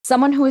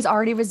Someone who is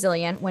already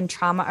resilient when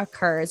trauma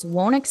occurs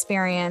won't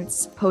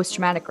experience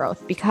post-traumatic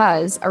growth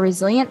because a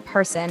resilient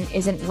person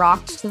isn't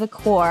rocked to the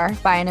core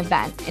by an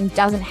event and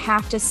doesn't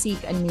have to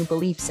seek a new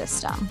belief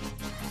system.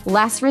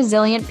 Less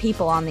resilient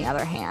people, on the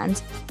other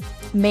hand,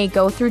 may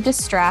go through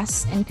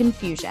distress and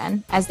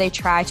confusion as they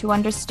try to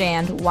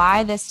understand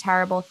why this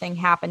terrible thing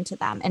happened to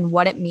them and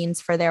what it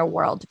means for their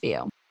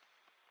worldview.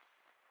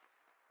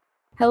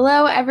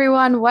 Hello,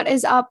 everyone. What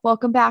is up?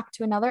 Welcome back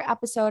to another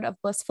episode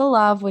of Blissful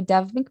Love with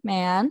Dev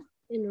McMahon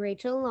and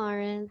Rachel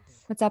Lawrence.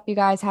 What's up, you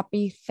guys?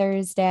 Happy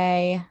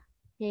Thursday.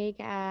 Hey,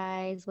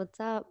 guys. What's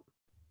up?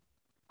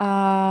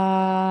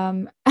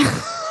 I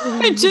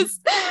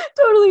just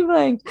totally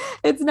blanked.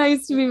 It's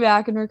nice to be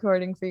back and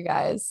recording for you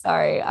guys.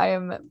 Sorry, I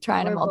am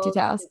trying to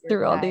multitask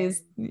through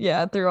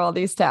all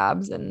these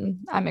tabs, and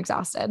I'm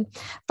exhausted.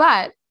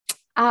 But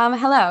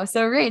hello.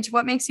 So, Rach,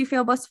 what makes you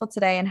feel blissful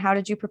today, and how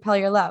did you propel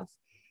your love?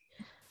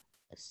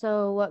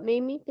 So what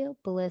made me feel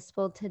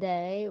blissful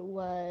today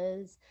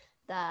was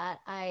that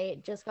I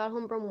just got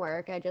home from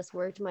work. I just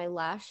worked my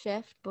last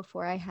shift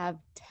before I have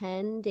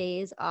 10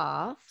 days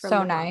off.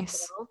 So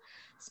nice. Hospital.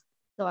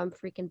 So I'm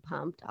freaking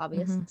pumped,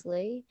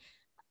 obviously.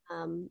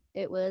 Mm-hmm.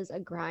 It was a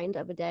grind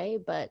of a day,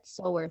 but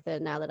so worth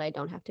it now that I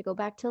don't have to go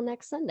back till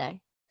next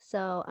Sunday.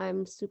 So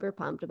I'm super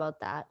pumped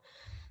about that.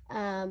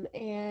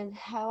 And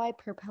how I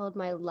propelled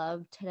my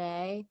love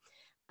today.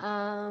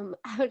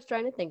 I was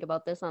trying to think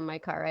about this on my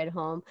car ride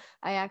home.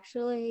 I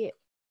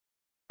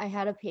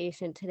had a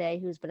patient today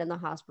who's been in the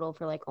hospital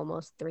for like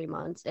almost 3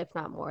 months, if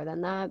not more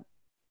than that.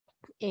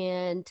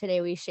 And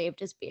today we shaved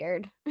his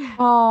beard.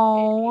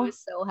 Oh, he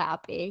was so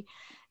happy.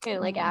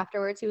 And like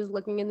afterwards he was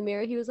looking in the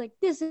mirror. He was like,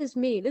 "This is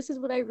me. This is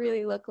what I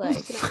really look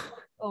like." And I was like,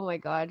 "Oh my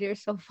God, you're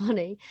so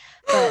funny."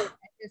 But it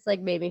just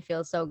like made me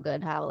feel so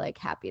good how like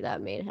happy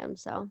that made him.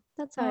 So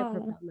that's how I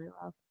propelled my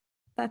love.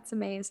 That's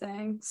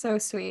amazing. So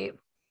sweet.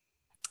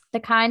 The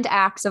kind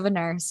acts of a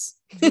nurse.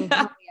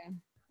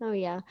 Oh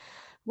yeah.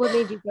 What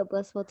made you feel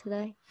blissful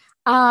today?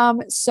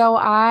 So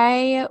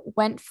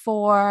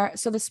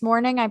this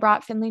morning I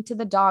brought Finley to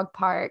the dog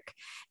park,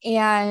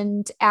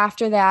 and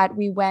after that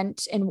we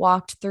went and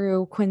walked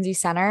through Quincy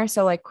Center.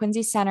 So like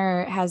Quincy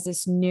Center has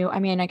this new, I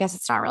mean, I guess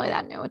it's not really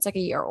that new. It's like a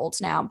year old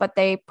now, but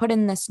they put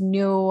in this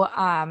new,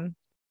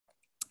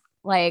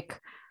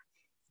 like,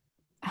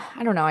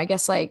 I don't know, I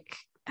guess like,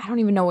 I don't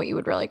even know what you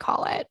would really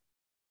call it.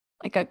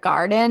 Like a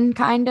garden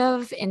kind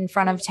of in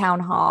front of town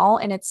hall.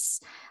 And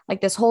it's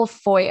like this whole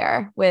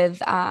foyer with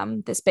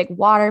this big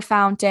water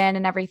fountain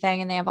and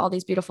everything. And they have all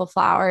these beautiful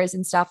flowers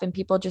and stuff. And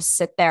people just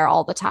sit there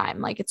all the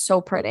time. Like it's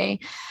so pretty.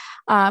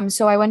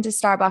 So I went to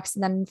Starbucks,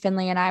 and then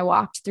Finley and I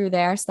walked through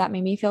there. So that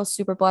made me feel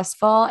super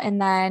blissful.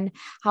 And then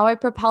how I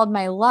propelled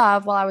my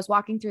love while I was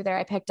walking through there,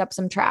 I picked up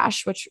some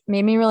trash, which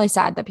made me really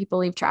sad that people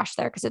leave trash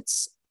there because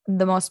it's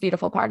the most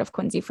beautiful part of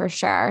Quincy for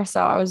sure.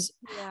 So I was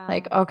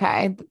like,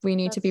 okay, we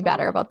need to be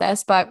better about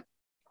this. But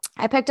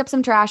I picked up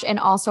some trash, and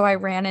also I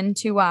ran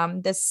into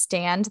this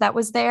stand that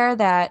was there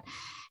that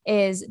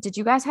is, did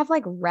you guys have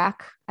like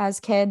rec as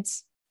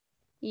kids?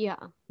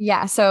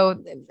 Yeah.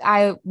 So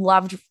I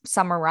loved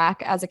summer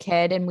rec as a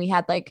kid, and we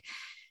had like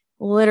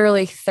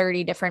literally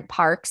 30 different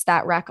parks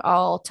that rec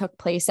all took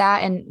place at.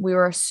 And we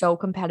were so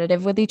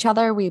competitive with each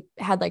other. We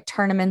had like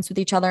tournaments with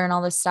each other and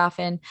all this stuff.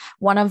 And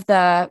one of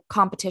the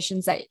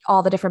competitions that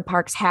all the different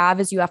parks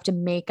have is you have to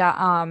make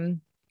a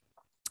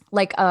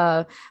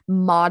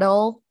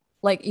model.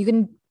 Like you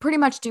can pretty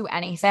much do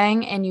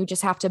anything, and you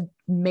just have to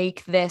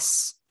make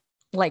this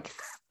like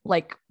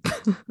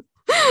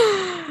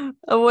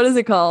what is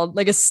it called?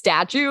 Like a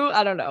statue?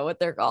 I don't know what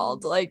they're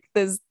called. Like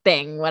this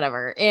thing,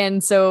 whatever.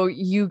 And so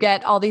you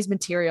get all these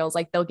materials,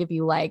 like they'll give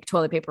you like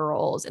toilet paper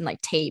rolls and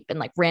like tape and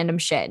like random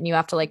shit. And you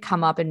have to like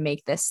come up and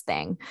make this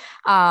thing.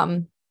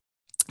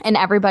 And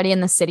everybody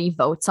in the city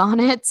votes on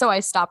it. So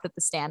I stopped at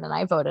the stand and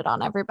I voted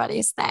on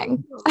everybody's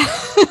thing.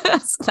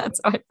 So that's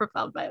how I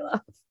propelled my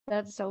love.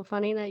 That's so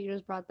funny that you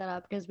just brought that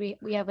up because we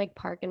have like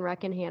Park and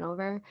Rec in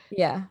Hanover.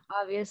 Yeah.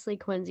 Obviously,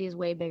 Quincy is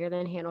way bigger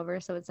than Hanover.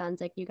 So it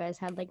sounds like you guys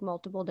had like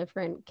multiple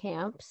different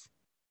camps.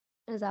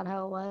 Is that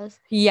how it was?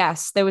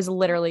 Yes. There was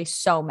literally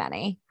so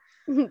many.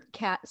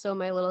 So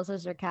my little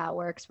sister Kat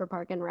works for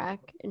Park and Rec,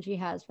 and she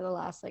has for the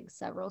last like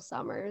several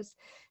summers.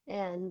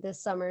 And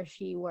this summer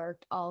she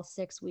worked all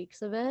 6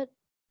 weeks of it.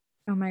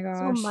 Oh my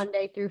gosh. So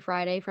Monday through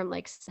Friday from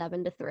like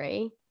 7 to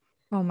 3.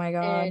 Oh my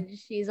God. And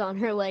she's on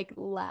her like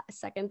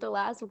second to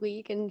last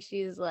week, and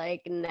she's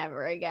like,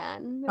 never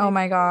again. Oh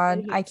my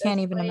God. I can't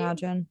even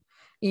imagine.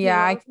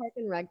 Yeah. Park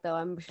and Rec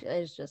though,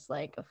 it's just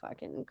like a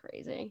fucking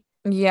crazy.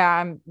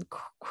 Yeah,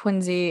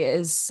 Quincy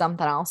is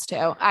something else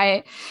too.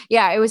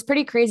 It was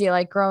pretty crazy.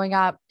 Like growing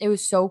up, it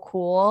was so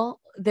cool.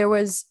 There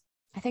was,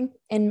 I think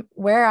in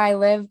where I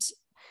lived,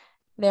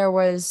 there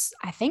was,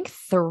 I think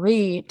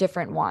 3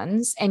 different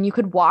ones, and you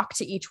could walk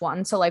to each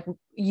one. So like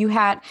you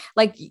had,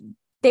 like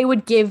they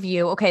would give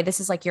you, okay, this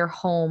is like your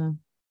home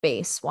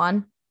base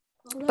one,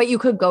 but you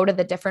could go to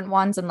the different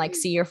ones and like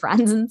see your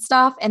friends and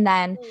stuff. And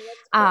then,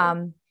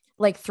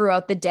 like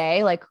throughout the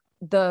day, like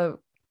the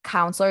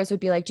counselors would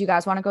be like, do you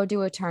guys want to go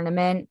do a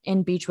tournament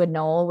in Beechwood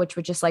Knoll, which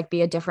would just like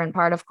be a different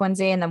part of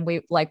Quincy? And then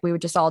we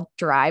would just all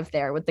drive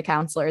there with the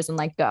counselors and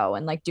like go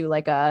and like do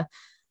like a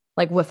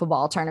like wiffle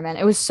ball tournament.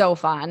 It was so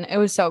fun. It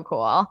was so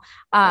cool.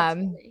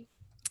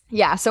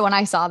 Yeah. So when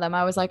I saw them,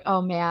 I was like,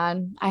 oh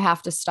man, I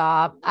have to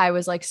stop. I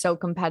was like so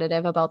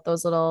competitive about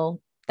those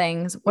little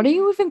things. What do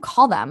you even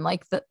call them?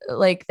 Like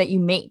that you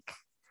make?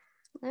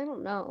 I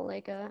don't know,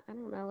 like a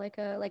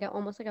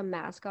almost like a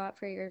mascot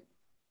for your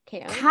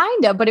camp.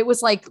 Kind of, but it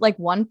was like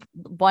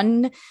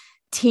one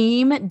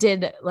team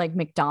did like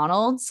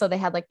McDonald's. So they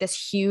had like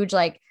this huge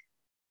like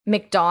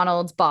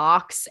McDonald's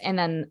box and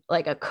then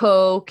like a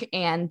Coke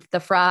and the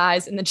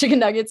fries and the chicken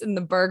nuggets and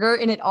the burger.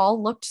 And it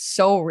all looked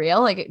so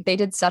real. Like they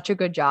did such a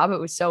good job.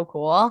 It was so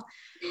cool.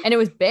 And it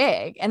was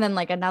big. And then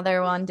like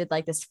another one did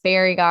like this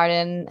fairy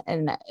garden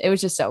and it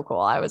was just so cool.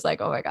 I was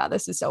like, oh my God,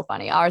 this is so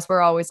funny. Ours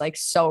were always like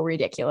so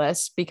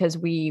ridiculous because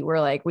we were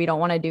like, we don't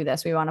want to do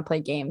this. We want to play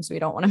games. We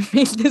don't want to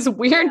make this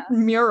weird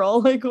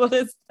mural. Like, what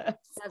is this?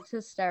 That's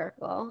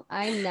hysterical.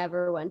 I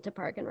never went to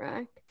Park and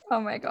Rec. Oh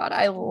my God.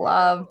 I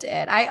loved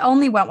it. I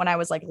only went when I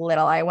was like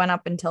little. I went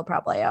up until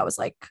probably I was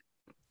like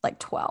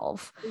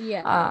 12.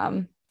 Yeah.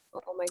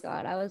 Oh my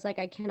God. I was like,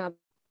 I cannot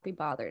be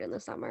bothered in the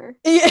summer.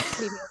 Yeah.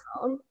 Leave me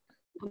alone.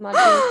 I'm not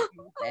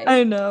doing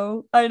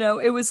anything. I know.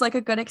 It was like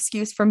a good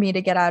excuse for me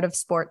to get out of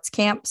sports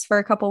camps for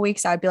a couple of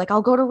weeks. I'd be like,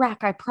 I'll go to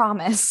rec, I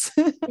promise.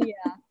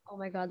 Yeah. Oh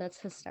my God, that's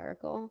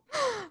hysterical.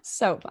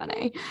 So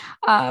funny.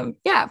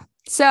 Yeah.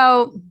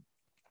 So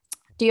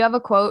do you have a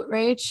quote,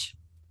 Rach?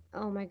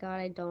 Oh my God,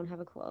 I don't have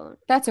a quote.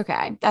 That's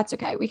okay. That's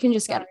okay. We can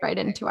just get right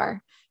into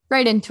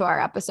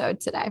our episode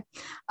today.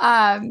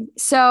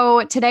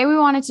 So today we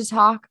wanted to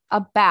talk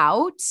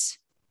about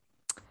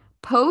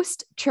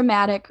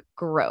post-traumatic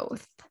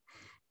growth.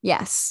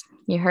 Yes,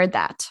 you heard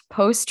that.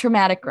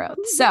 Post-traumatic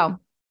growth. So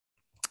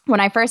when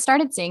I first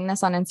started seeing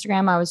this on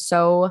Instagram, I was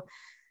so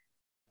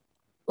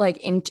like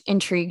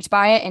intrigued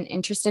by it and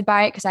interested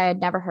by it because I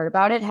had never heard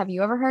about it. Have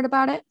you ever heard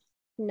about it?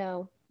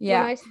 No.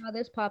 Yeah. When I saw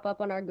this pop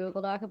up on our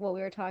Google Doc of what we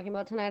were talking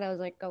about tonight, I was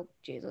like, oh,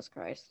 Jesus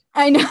Christ.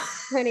 I know.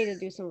 I need to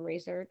do some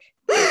research.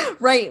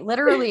 Right.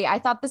 Literally, I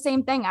thought the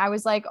same thing. I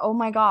was like, oh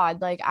my God,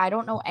 like, I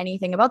don't know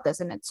anything about this.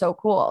 And it's so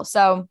cool.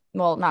 So,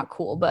 well, not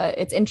cool, but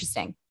it's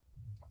interesting.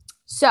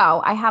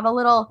 So I have a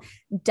little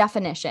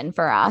definition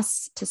for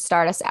us to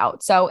start us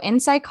out. So in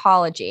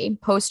psychology,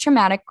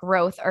 post-traumatic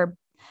growth or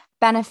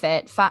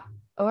benefit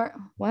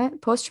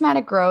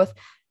post-traumatic growth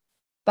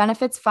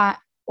benefits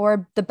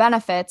or the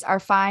benefits are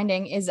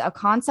finding is a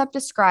concept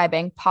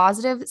describing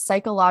positive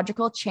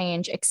psychological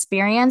change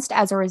experienced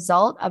as a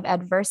result of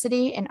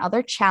adversity and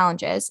other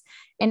challenges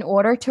in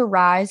order to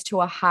rise to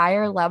a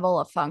higher level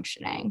of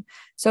functioning.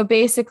 So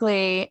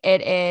basically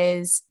it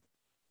is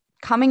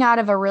coming out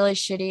of a really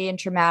shitty and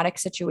traumatic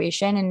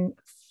situation and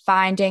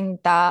finding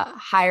the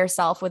higher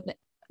self with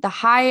the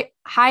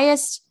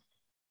highest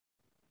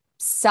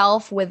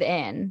self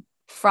within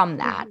from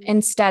that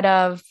instead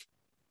of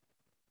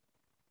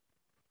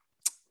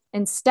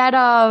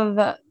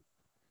like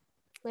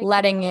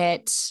letting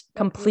it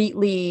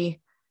completely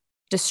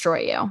destroy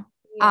you.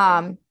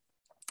 Yeah.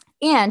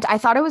 And I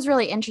thought it was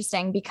really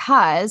interesting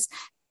because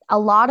a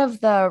lot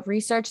of the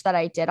research that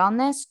I did on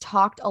this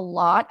talked a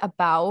lot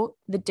about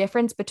the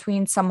difference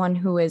between someone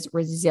who is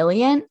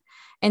resilient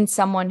and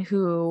someone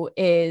who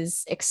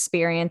is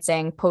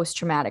experiencing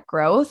post-traumatic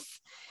growth.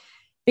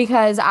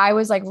 Because I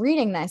was like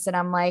reading this and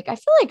I'm like, I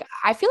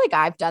feel like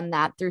I've done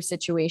that through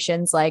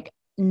situations like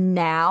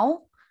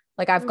now.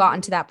 Like I've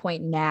gotten to that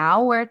point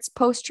now where it's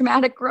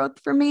post-traumatic growth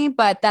for me.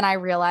 But then I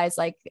realized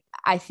like,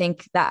 I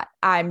think that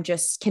I'm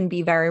just can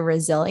be very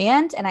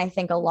resilient. And I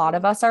think a lot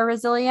of us are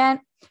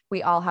resilient.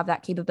 We all have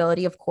that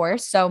capability, of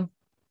course. So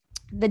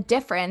the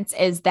difference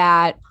is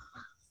that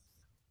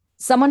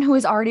someone who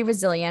is already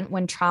resilient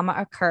when trauma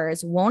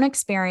occurs won't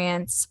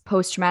experience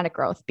post-traumatic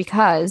growth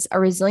because a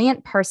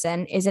resilient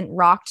person isn't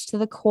rocked to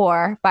the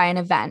core by an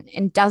event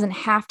and doesn't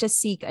have to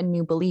seek a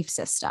new belief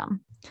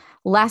system.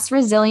 Less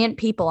resilient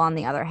people, on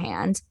the other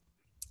hand,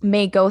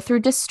 may go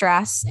through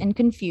distress and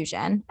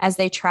confusion as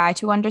they try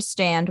to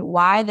understand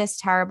why this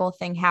terrible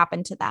thing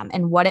happened to them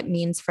and what it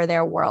means for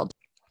their world,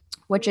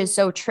 which is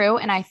so true.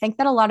 And I think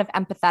that a lot of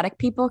empathetic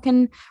people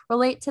can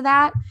relate to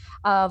that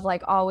of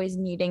like always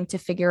needing to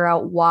figure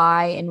out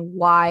why and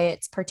why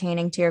it's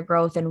pertaining to your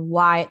growth and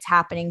why it's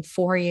happening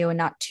for you and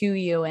not to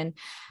you, and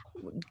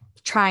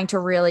trying to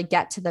really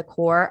get to the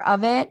core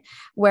of it.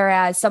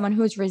 Whereas someone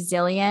who's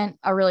resilient,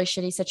 a really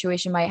shitty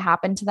situation might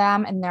happen to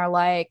them and they're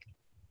like,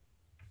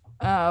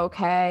 oh,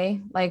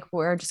 okay, like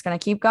we're just going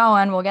to keep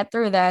going. We'll get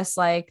through this.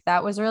 Like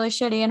that was really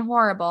shitty and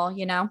horrible,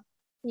 you know?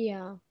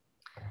 Yeah,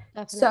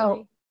 definitely.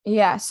 So,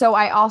 yeah. So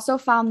I also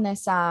found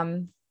this,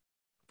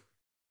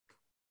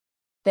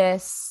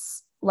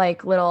 this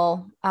like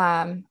little,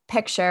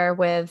 picture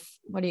with,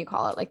 what do you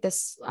call it? Like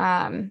this,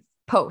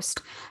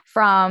 post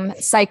from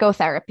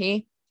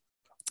psychotherapy.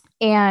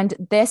 And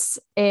this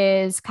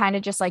is kind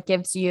of just like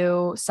gives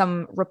you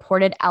some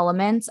reported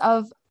elements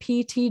of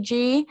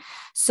PTG.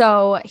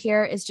 So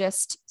here is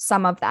just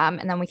some of them.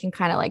 And then we can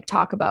kind of like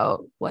talk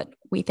about what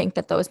we think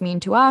that those mean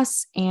to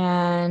us.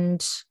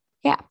 And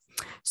yeah.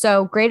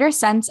 So greater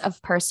sense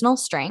of personal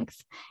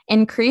strength,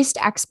 increased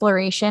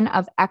exploration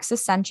of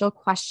existential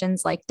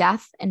questions like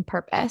death and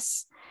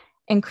purpose,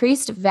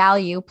 increased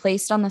value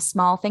placed on the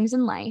small things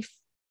in life,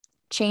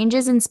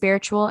 changes in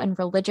spiritual and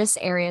religious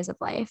areas of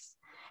life,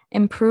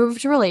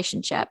 improved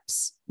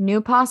relationships, new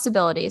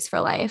possibilities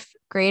for life,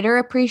 greater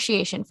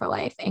appreciation for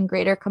life, and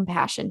greater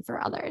compassion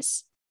for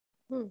others.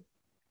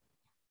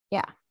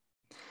 Yeah.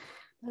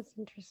 That's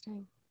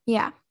interesting.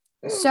 Yeah.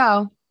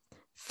 So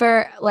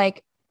for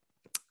like,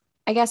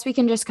 I guess we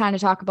can just kind of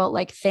talk about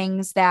like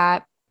things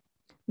that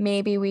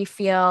maybe we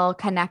feel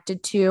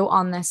connected to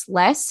on this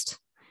list.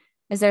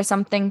 Is there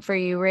something for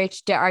you,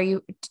 Rach?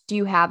 Do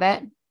you have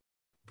it?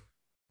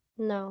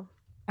 No.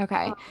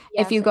 Okay.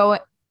 Yes, If you go,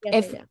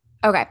 yes, I do.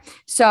 Okay.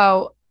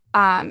 So,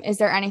 is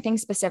there anything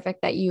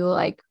specific that you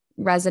like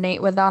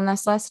resonate with on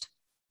this list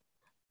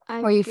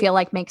or you feel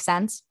like makes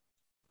sense?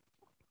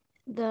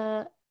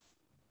 The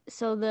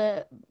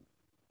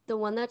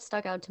one that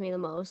stuck out to me the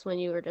most when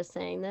you were just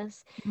saying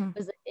this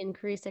was the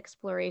increased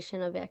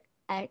exploration of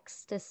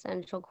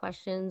existential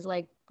questions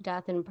like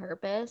death and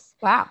purpose.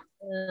 Wow.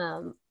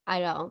 I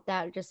know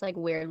that just like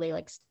weirdly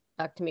like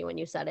stuck to me when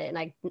you said it, and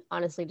I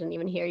honestly didn't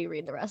even hear you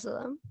read the rest of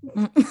them.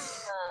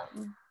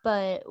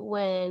 But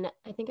when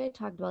I think I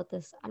talked about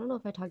this, I don't know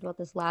if I talked about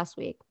this last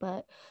week,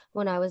 but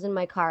when I was in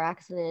my car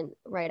accident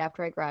right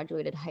after I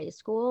graduated high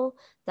school,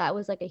 that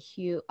was like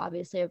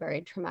obviously a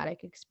very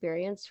traumatic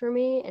experience for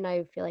me. And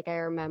I feel like I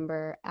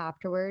remember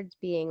afterwards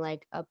being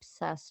like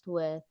obsessed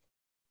with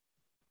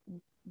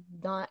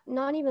not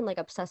even like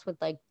obsessed with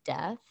like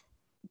death,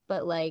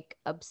 but like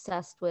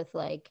obsessed with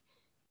like,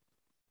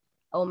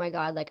 oh my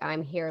God, like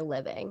I'm here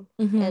living.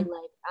 And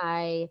like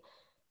I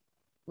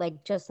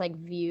like just like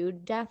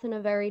viewed death in a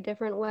very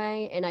different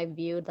way, and I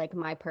viewed like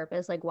my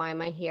purpose, like why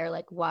am I here,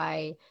 like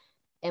why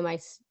am I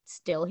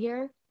still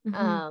here, in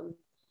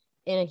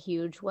a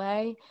huge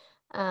way.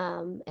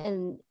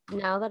 And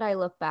now that I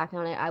look back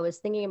on it, I was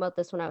thinking about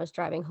this when I was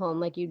driving home,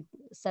 like you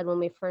said when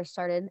we first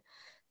started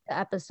the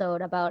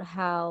episode, about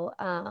how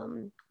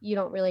you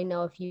don't really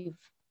know if you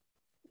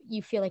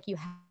feel like you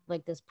have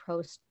like this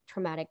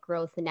post-traumatic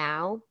growth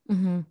now,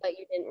 but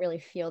you didn't really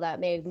feel that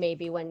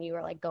maybe when you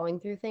were like going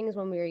through things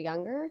when we were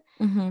younger.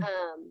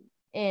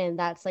 And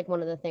that's like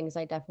one of the things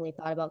I definitely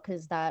thought about,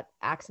 because that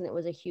accident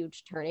was a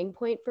huge turning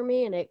point for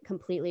me, and it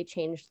completely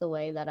changed the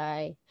way that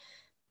I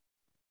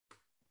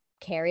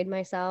carried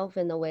myself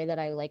and the way that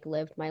I like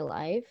lived my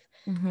life.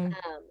 And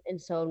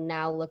so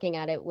now looking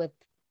at it with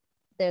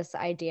this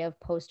idea of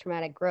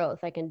post-traumatic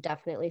growth, I can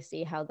definitely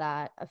see how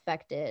that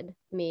affected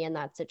me in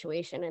that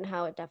situation, and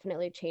how it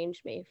definitely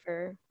changed me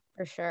for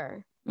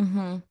sure.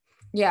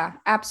 Yeah,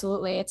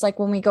 absolutely. It's like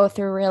when we go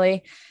through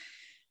really,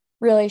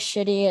 really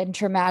shitty and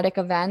traumatic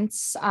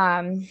events,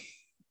 I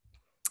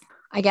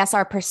guess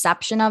our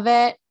perception of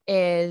it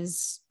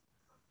is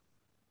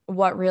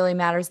what really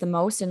matters the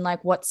most, and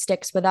like what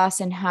sticks with us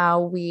and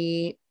how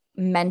we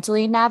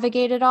mentally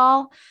navigate it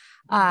all.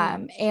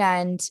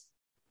 And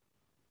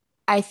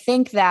I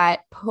think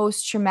that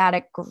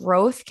post-traumatic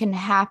growth can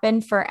happen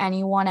for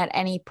anyone at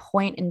any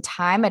point in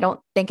time. I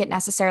don't think it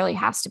necessarily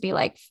has to be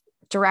like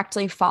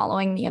directly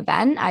following the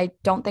event. I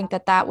don't think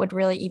that would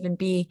really even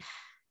be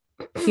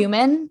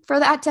human for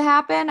that to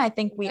happen. I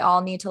think we all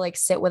need to like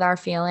sit with our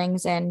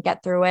feelings and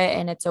get through it.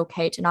 And it's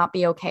okay to not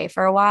be okay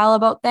for a while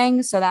about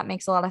things. So that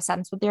makes a lot of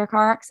sense with your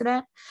car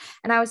accident.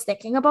 And I was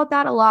thinking about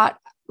that a lot,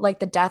 like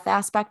the death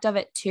aspect of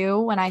it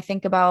too, when I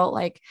think about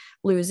like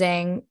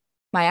losing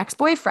my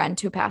ex-boyfriend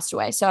who passed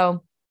away.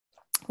 So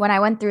when I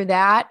went through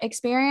that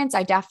experience,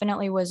 I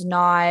definitely was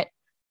not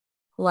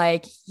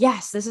like,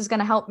 yes, this is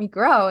going to help me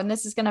grow and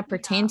this is going to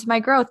pertain to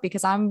my growth,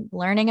 because I'm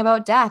learning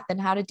about death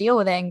and how to deal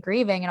with it and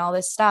grieving and all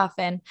this stuff.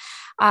 And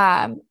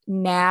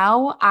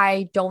now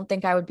I don't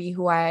think I would be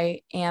who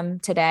I am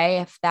today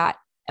if that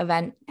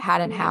event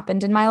hadn't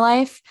happened in my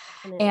life.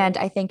 And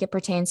I think it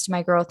pertains to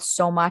my growth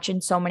so much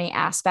in so many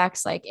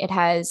aspects. Like it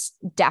has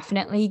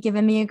definitely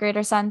given me a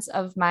greater sense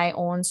of my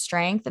own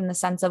strength, in the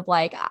sense of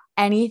like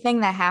anything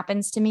that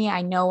happens to me,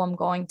 I know I'm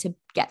going to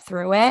get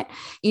through it,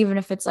 even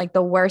if it's like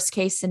the worst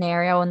case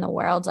scenario in the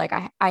world. Like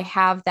I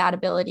have that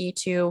ability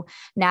to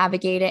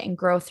navigate it and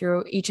grow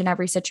through each and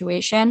every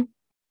situation.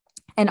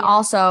 And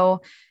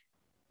also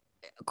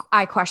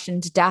I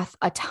questioned death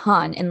a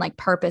ton and like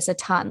purpose a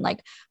ton.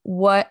 Like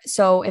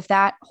so if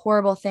that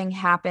horrible thing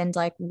happened,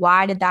 like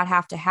why did that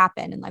have to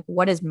happen? And like,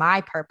 what is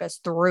my purpose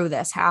through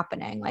this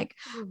happening? Like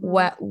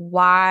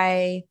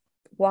why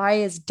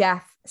is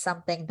death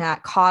something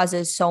that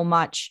causes so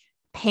much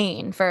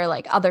pain for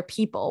like other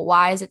people?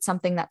 Why is it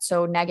something that's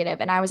so negative?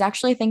 And I was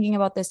actually thinking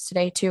about this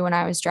today too when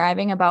I was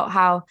driving, about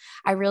how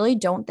I really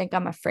don't think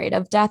I'm afraid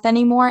of death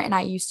anymore. And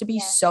I used to be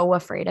so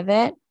afraid of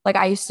it. Like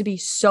I used to be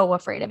so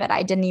afraid of it.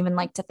 I didn't even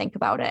like to think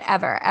about it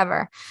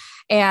ever.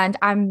 And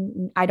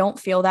I don't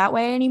feel that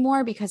way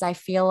anymore, because I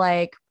feel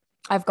like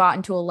I've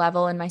gotten to a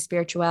level in my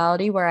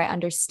spirituality where I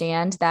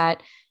understand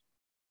that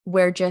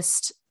we're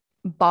just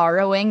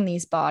borrowing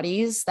these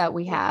bodies that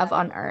we have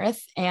on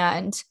earth,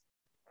 and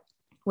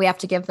we have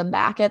to give them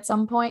back at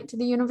some point to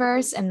the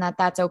universe, and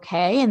that's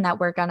okay. And that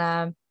we're going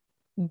to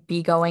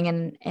be going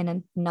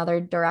in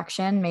another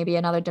direction, maybe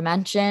another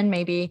dimension,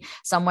 maybe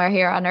somewhere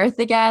here on earth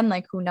again,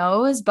 like who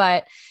knows,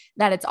 but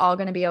that it's all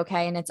going to be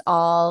okay. And it's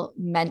all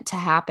meant to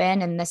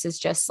happen. And this is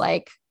just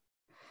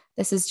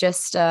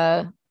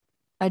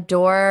a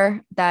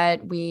door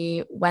that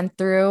we went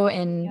through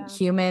in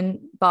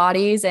human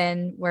bodies,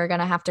 and we're going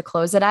to have to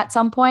close it at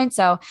some point.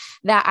 So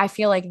that, I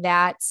feel like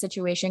that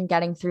situation,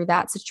 getting through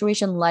that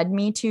situation led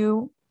me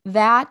to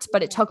that,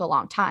 but it took a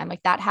long time.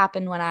 Like that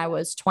happened when I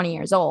was 20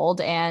 years old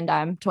and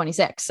I'm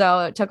 26. So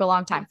it took a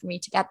long time for me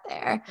to get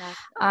there.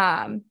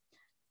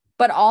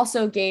 But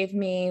also gave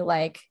me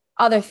like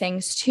other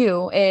things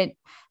too. It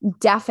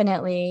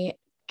definitely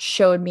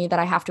showed me that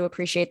I have to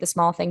appreciate the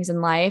small things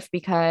in life,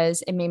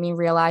 because it made me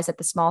realize that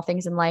the small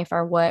things in life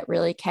are what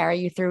really carry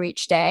you through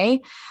each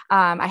day.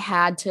 I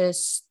had to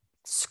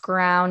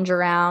scrounge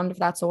around, if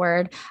that's a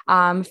word,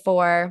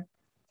 for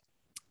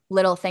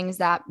little things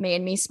that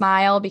made me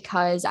smile,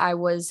 because I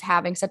was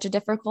having such a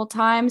difficult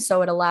time.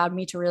 So it allowed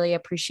me to really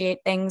appreciate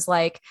things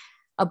like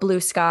a blue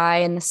sky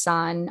in the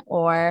sun,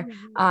 or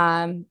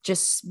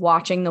just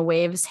watching the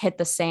waves hit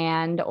the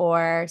sand,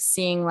 or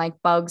seeing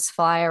like bugs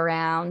fly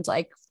around,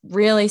 like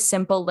really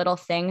simple little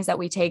things that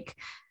we take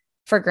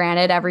for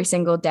granted every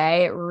single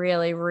day. It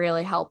really,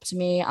 really helped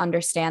me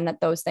understand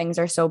that those things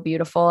are so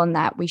beautiful and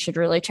that we should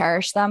really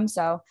cherish them.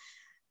 So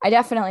I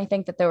definitely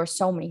think that there were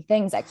so many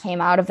things that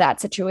came out of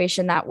that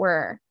situation that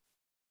were,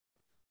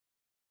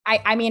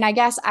 I mean, I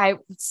guess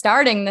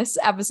starting this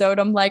episode,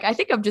 I'm like, I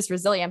think I'm just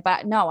resilient,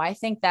 but no, I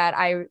think that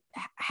I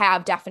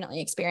have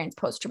definitely experienced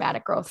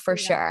post-traumatic growth for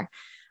sure.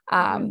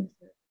 And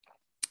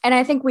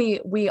I think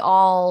we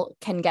all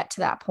can get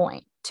to that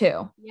point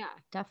too. Yeah,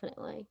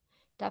 definitely.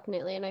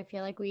 Definitely. And I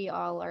feel like we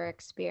all are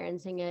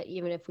experiencing it,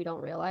 even if we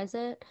don't realize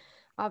it,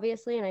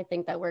 obviously. And I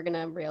think that we're going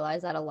to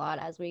realize that a lot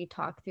as we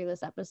talk through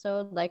this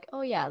episode. Like,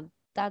 oh, yeah,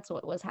 that's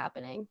what was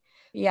happening.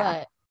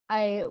 Yeah. But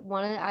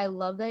I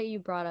love that you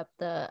brought up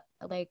the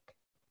like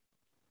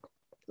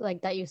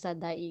that you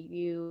said that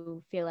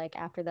you feel like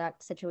after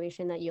that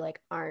situation that you like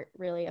aren't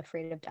really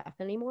afraid of death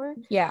anymore.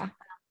 Yeah.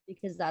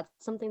 Because that's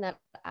something that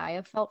I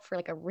have felt for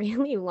like a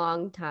really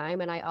long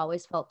time, and I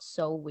always felt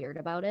so weird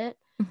about it.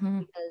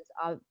 Because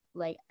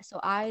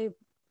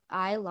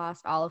I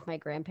lost all of my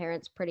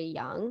grandparents pretty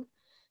young,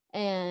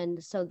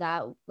 and so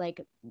that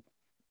like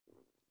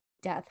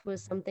death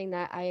was something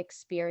that I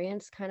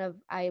experienced. Kind of,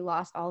 I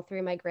lost all three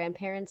of my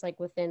grandparents like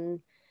within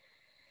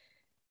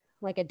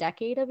like a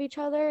decade of each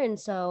other, and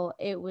so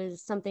it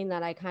was something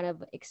that I kind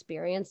of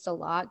experienced a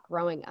lot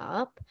growing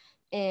up,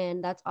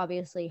 and that's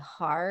obviously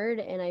hard.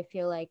 And I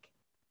feel like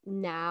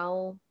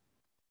now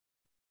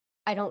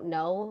I don't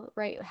know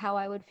right how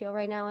I would feel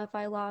right now if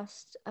I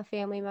lost a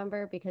family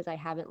member, because I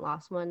haven't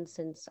lost one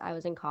since I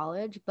was in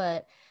college.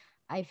 But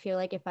I feel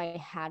like if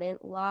I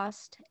hadn't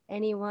lost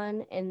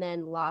anyone and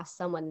then lost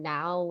someone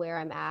now where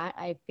I'm at,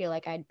 I feel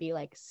like I'd be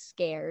like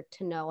scared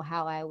to know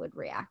how I would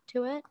react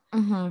to it.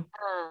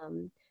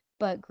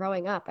 But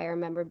growing up, I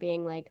remember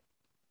being like,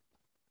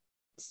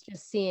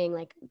 just seeing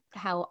like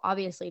how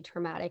obviously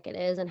traumatic it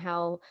is and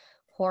how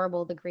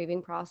horrible the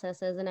grieving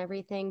process is and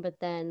everything. But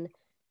then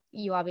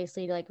you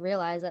obviously like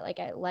realize that like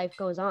life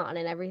goes on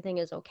and everything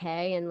is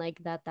okay, and like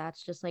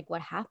that's just like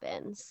what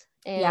happens,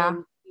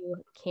 and you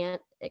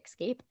can't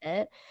escape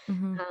it.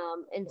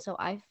 And so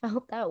I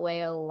felt that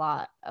way a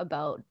lot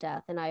about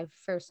death, and I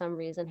for some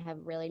reason have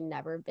really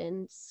never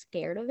been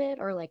scared of it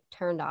or like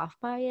turned off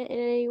by it in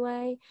any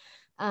way.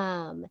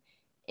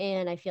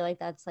 And I feel like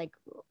that's like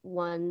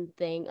one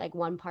thing, like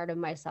one part of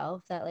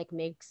myself that like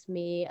makes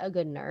me a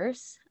good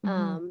nurse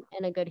and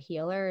a good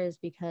healer, is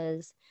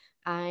because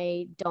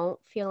I don't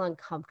feel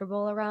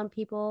uncomfortable around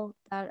people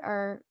that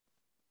are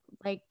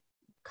like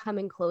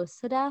coming close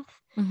to death.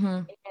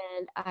 And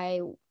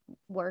I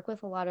work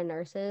with a lot of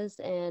nurses,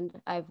 and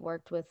I've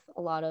worked with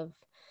a lot of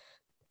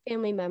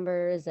family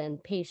members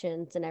and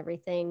patients and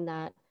everything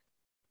that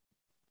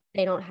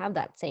they don't have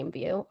that same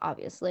view.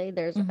 Obviously,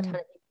 there's a ton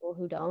of people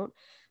who don't.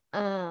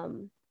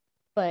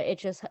 But it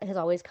just has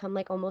always come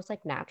like almost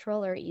like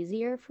natural or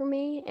easier for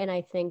me. And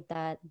I think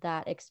that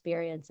that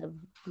experience of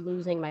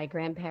losing my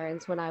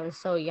grandparents when I was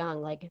so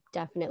young, like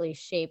definitely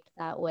shaped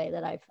that way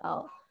that I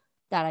felt,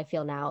 that I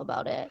feel now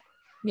about it.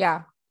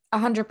 Yeah,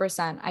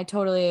 100%. I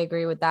totally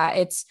agree with that.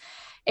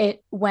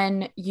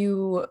 When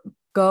you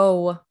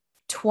go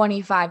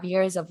 25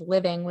 years of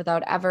living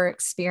without ever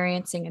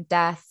experiencing a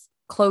death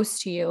close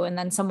to you and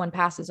then someone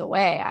passes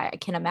away, I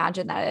can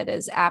imagine that it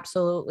is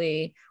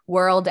absolutely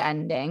world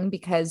ending,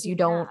 because you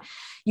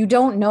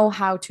don't know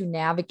how to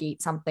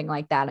navigate something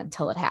like that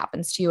until it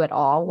happens to you at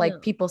all.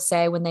 Like people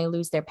say when they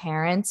lose their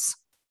parents,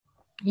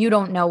 you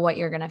don't know what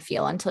you're going to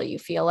feel until you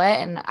feel it.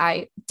 And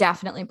I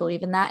definitely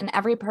believe in that. And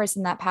every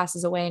person that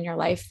passes away in your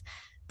life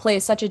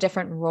plays such a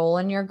different role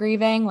in your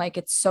grieving. Like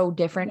it's so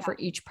different for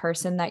each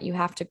person that you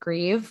have to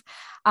grieve.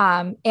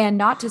 And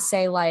not to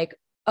say like,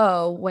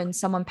 oh, when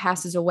someone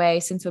passes away,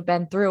 since we've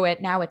been through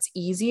it, now it's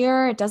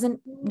easier. It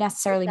doesn't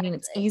necessarily mean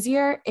it's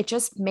easier. It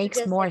just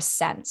makes more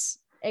sense.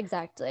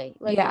 Exactly.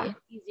 Like it's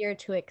easier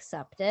to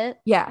accept it.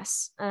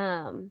 Yes.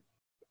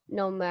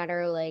 No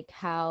matter like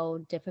how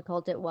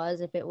difficult it was,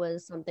 if it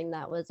was something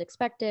that was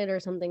expected or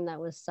something that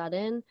was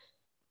sudden,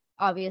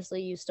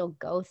 obviously you still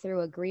go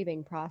through a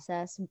grieving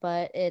process,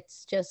 but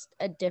it's just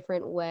a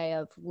different way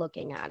of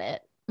looking at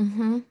it.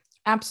 Mm-hmm.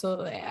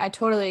 Absolutely. I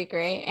totally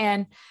agree.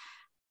 And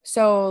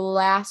so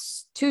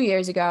last 2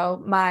 years ago,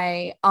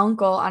 my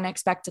uncle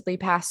unexpectedly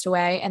passed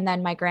away, and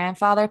then my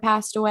grandfather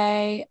passed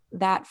away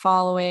that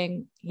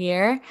following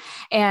year.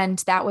 And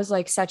that was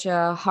like such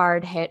a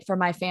hard hit for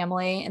my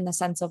family, in the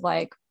sense of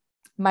like,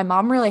 my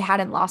mom really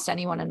hadn't lost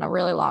anyone in a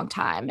really long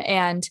time.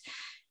 And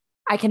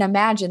I can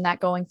imagine that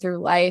going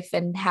through life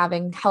and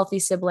having healthy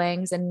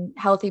siblings and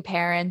healthy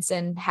parents,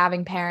 and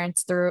having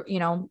parents through,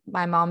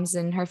 my mom's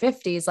in her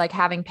 50s, like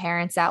having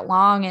parents that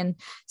long and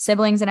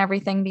siblings and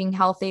everything being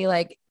healthy,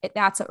 like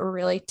that's a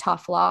really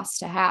tough loss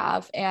to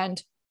have.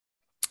 And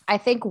I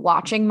think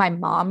watching my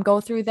mom go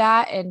through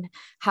that and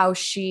how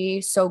she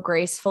so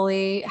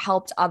gracefully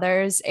helped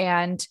others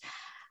and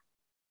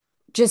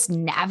just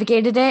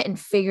navigated it and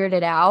figured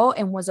it out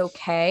and was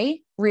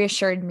okay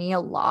reassured me a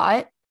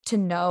lot, to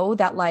know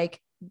that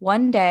like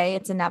one day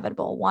it's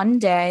inevitable. One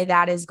day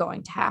that is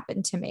going to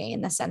happen to me,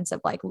 in the sense of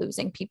like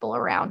losing people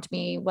around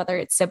me, whether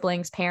it's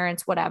siblings,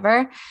 parents,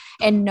 whatever.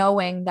 And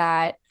knowing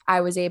that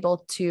I was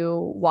able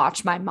to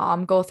watch my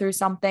mom go through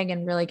something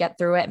and really get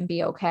through it and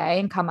be okay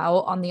and come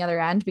out on the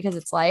other end, because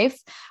it's life,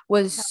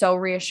 was so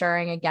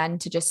reassuring again,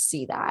 to just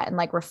see that, and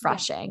like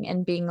refreshing,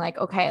 and being like,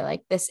 okay,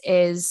 like this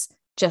is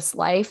just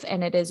life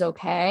and it is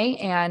okay.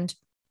 And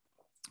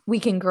we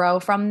can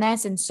grow from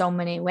this in so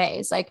many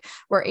ways. Like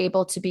we're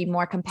able to be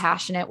more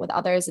compassionate with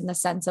others, in the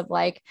sense of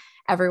like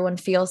everyone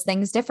feels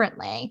things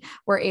differently.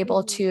 We're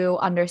able to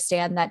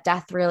understand that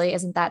death really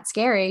isn't that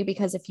scary,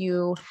 because if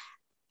you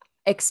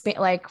expand,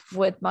 like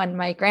when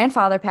my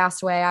grandfather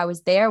passed away, I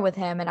was there with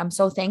him, and I'm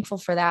so thankful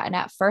for that. And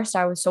at first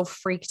I was so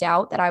freaked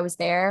out that I was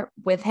there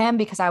with him,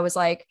 because I was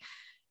like,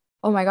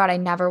 oh my God, I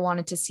never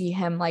wanted to see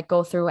him like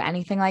go through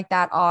anything like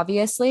that,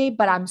 obviously.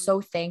 But I'm so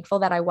thankful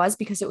that I was,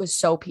 because it was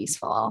so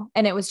peaceful.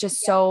 And it was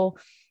just so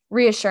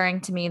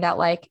reassuring to me that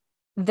like,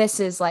 this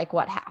is like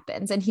what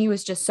happens. And he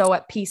was just so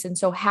at peace and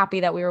so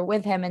happy that we were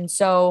with him, and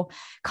so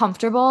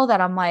comfortable,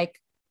 that I'm like,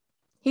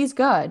 he's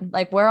good.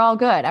 Like we're all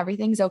good.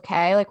 Everything's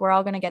okay. Like we're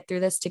all going to get through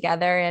this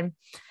together. And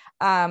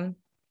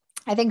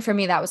I think for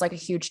me, that was like a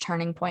huge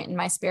turning point in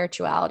my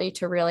spirituality,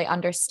 to really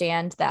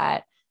understand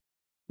that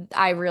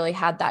I really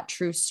had that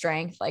true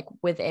strength like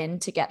within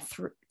to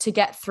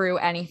get through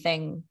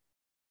anything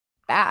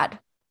bad,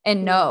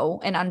 and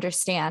know and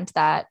understand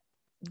that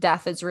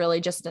death is really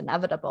just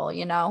inevitable,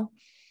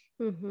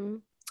 Mm-hmm.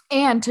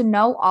 And to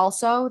know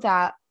also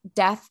that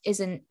death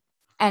isn't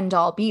end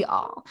all be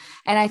all.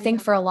 And I think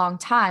for a long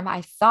time,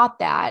 I thought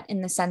that,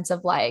 in the sense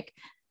of like,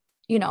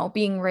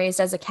 being raised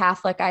as a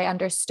Catholic, I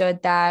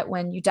understood that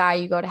when you die,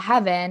 you go to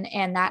heaven.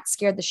 And that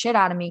scared the shit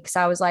out of me, because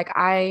I was like,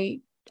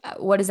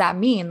 what does that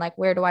mean? Like,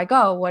 where do I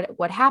go?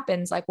 What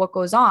happens? Like, what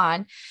goes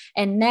on?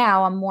 And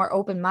now I'm more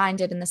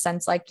open-minded, in the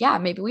sense like, yeah,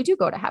 maybe we do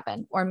go to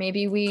heaven, or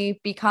maybe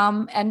we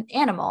become an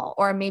animal,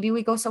 or maybe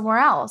we go somewhere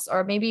else,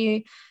 or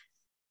maybe,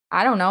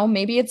 I don't know,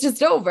 maybe it's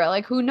just over.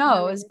 Like, who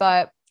knows?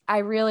 But I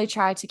really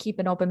try to keep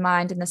an open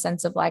mind, in the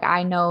sense of like,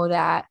 I know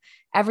that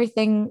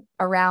everything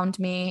around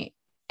me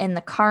in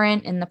the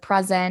current, in the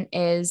present,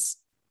 is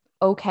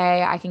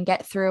okay. I can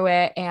get through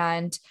it,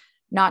 and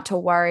not to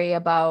worry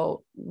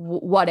about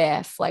what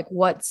if, like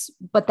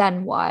but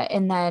then what?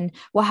 And then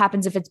what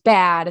happens if it's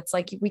bad? It's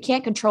like, we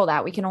can't control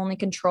that. We can only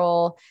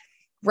control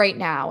right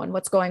now and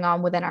what's going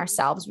on within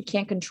ourselves. We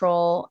can't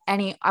control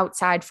any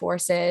outside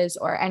forces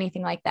or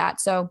anything like that.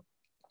 So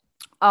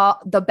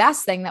the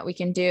best thing that we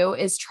can do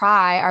is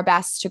try our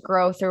best to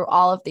grow through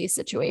all of these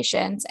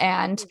situations.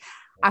 And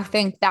I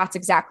think that's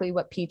exactly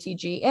what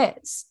PTG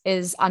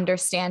is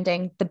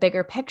understanding the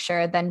bigger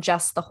picture than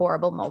just the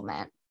horrible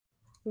moment.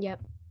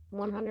 Yep.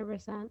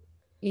 100%.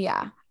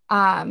 Yeah.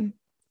 The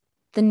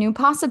new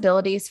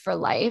possibilities for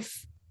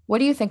life. What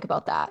do you think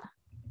about that?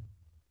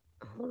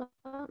 Hold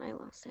on, I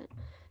lost it.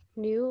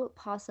 New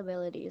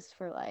possibilities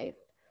for life.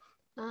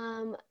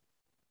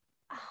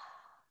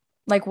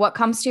 Like, what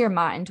comes to your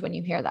mind when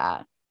you hear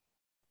that?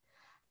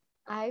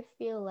 I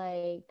feel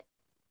like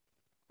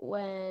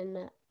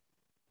when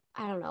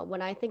I don't know,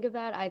 when I think of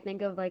that, I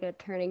think of like a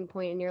turning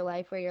point in your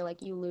life where you're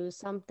like, you lose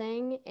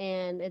something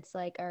and it's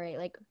like, all right,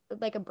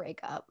 like a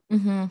breakup.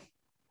 Mm-hmm.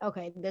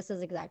 Okay, this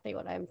is exactly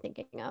what I'm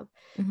thinking of.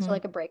 So Mm-hmm.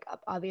 like a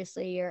breakup,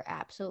 obviously you're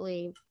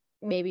absolutely,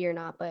 maybe you're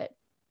not, but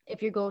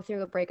if you go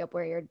through a breakup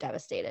where you're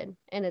devastated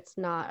and it's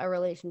not a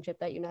relationship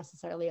that you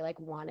necessarily like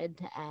wanted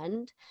to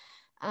end,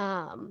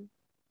 um,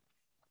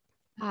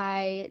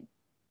 I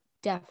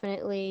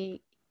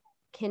definitely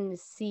can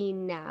see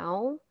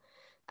now,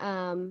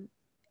 um,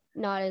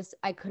 not as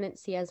I couldn't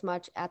see as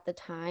much at the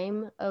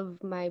time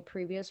of my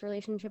previous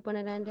relationship when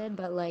it ended,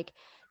 but like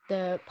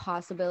the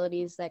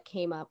possibilities that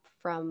came up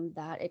from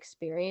that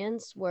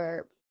experience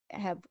were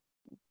have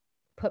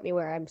put me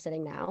where I'm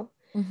sitting now.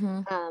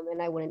 Mm-hmm.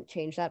 And I wouldn't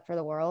change that for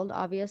the world,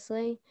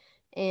 obviously.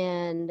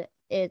 And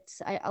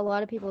a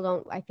lot of people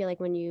don't, I feel like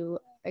when you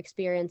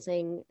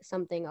experiencing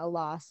something, a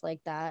loss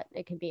like that,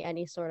 it can be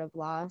any sort of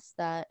loss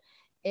that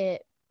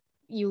it,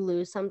 you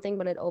lose something,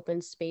 but it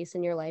opens space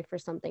in your life for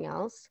something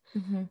else.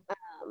 Mm-hmm.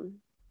 um,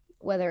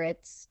 Whether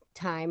it's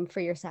time for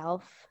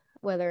yourself,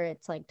 whether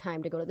it's like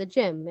time to go to the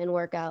gym and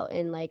work out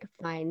and like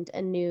find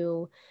a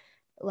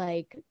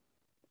like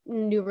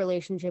new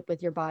relationship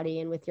with your body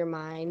and with your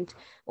mind,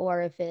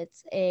 or if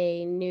it's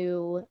a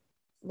new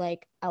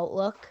like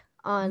outlook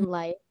on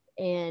life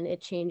and it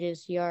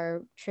changes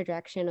your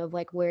trajectory of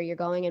like where you're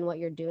going and what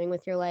you're doing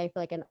with your life,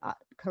 like an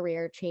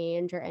career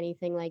change or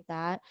anything like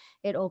that,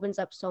 it opens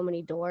up so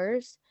many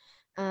doors.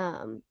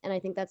 And I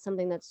think that's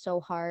something that's so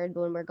hard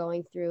when we're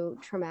going through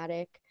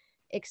traumatic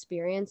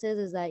experiences,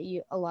 is that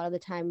you, a lot of the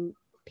time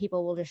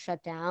people will just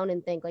shut down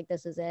and think like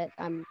this is it,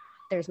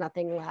 there's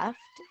nothing left.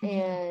 Mm-hmm.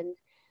 And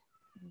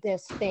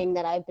this thing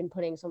that I've been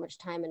putting so much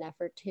time and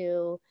effort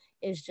to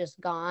is just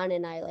gone.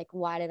 And I like,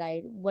 why did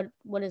I,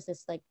 what is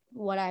this like,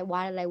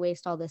 why did I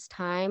waste all this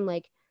time?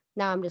 Like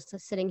now I'm just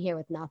sitting here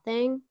with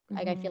nothing.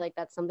 Like I Mm-hmm. feel like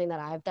that's something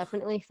that I've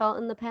definitely felt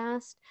in the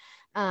past.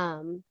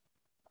 Um,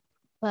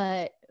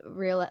 but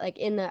real like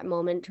in that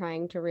moment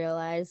trying to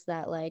realize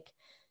that like,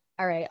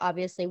 all right,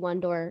 obviously one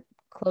door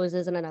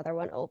closes and another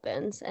one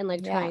opens, and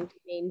like Yeah. trying to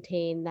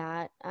maintain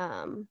that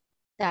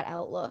that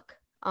outlook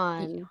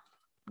on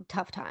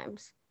tough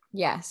times.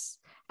 Yes,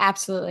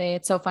 absolutely.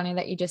 It's so funny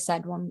that you just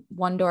said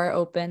one door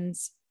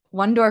opens,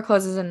 one door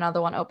closes, and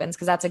another one opens,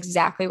 because that's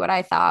exactly what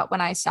I thought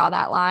when I saw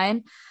that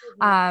line.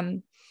 Mm-hmm.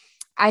 Um,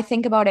 I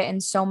think about it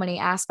in so many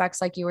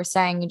aspects, like you were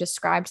saying, you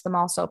described them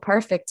all so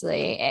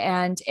perfectly.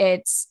 And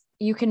it's,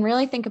 you can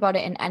really think about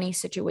it in any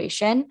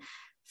situation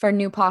for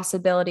new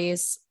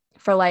possibilities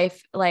for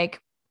life.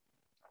 Like,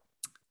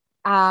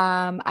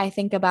 I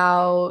think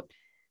about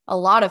a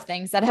lot of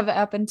things that have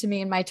happened to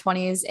me in my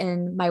 20s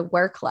in my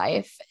work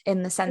life,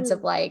 in the sense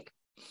of like,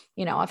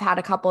 you know, I've had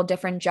a couple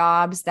different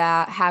jobs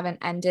that haven't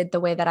ended the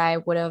way that I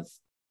would have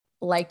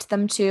liked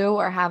them to,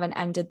 or haven't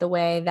ended the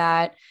way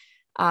that,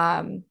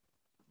 um,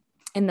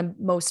 in the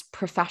most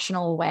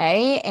professional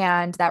way.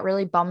 And that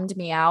really bummed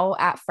me out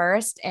at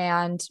first.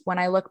 And when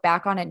I look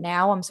back on it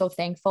now, I'm so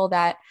thankful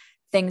that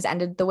things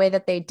ended the way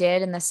that they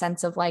did, in the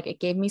sense of like, it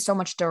gave me so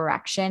much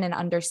direction and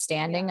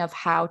understanding of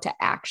how to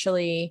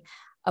actually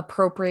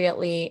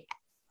appropriately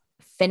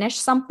finish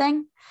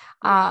something.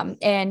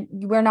 And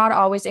we're not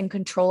always in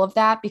control of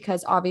that,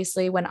 because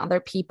obviously when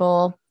other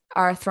people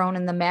are thrown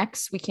in the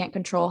mix, we can't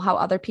control how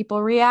other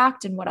people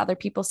react and what other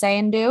people say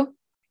and do,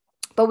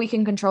 but we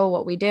can control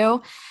what we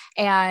do.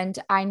 And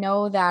I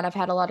know that I've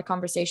had a lot of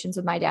conversations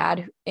with my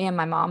dad and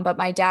my mom, but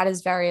my dad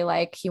is very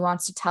like, he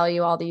wants to tell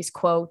you all these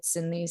quotes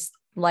and these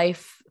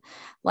life,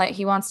 like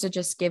he wants to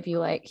just give you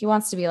like, he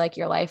wants to be like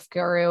your life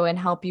guru and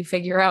help you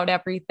figure out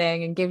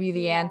everything and give you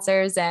the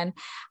answers. And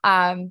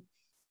um,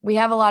 we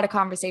have a lot of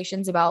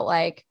conversations about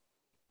like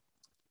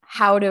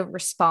how to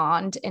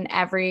respond in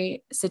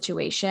every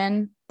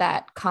situation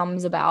that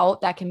comes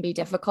about that can be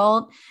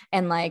difficult.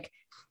 And like,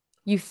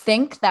 you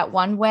think that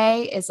one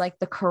way is like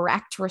the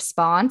correct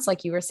response,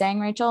 like you were saying,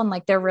 Rachel, and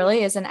like there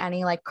really isn't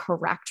any like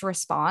correct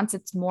response.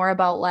 It's more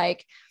about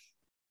like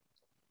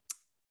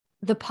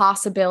the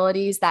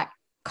possibilities that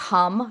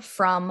come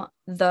from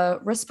the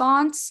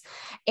response.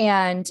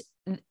 And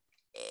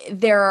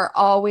there's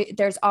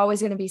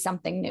always going to be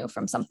something new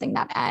from something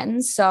that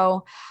ends.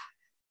 So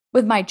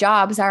with my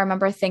jobs, I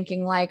remember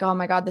thinking like, oh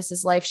my God, this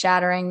is life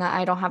shattering that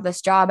I don't have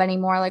this job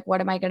anymore. Like,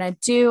 what am I going to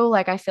do?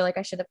 Like, I feel like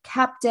I should have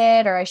kept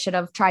it, or I should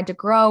have tried to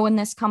grow in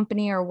this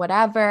company or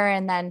whatever.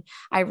 And then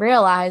I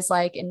realized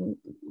like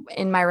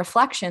in my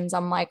reflections,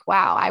 I'm like,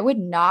 wow, I would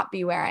not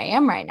be where I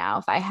am right now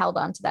if I held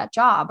on to that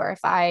job, or if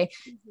I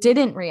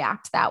didn't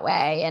react that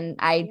way and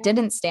I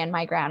didn't stand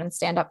my ground and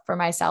stand up for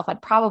myself.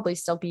 I'd probably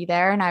still be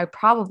there, and I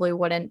probably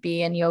wouldn't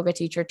be in yoga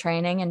teacher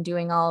training and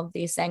doing all of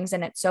these things.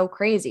 And it's so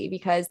crazy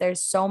because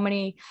there's so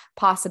many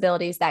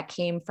possibilities that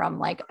came from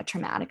like a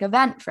traumatic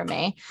event for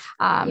me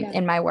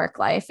in my work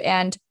life.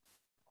 And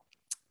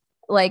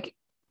like,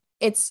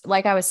 it's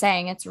like I was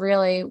saying, it's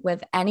really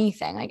with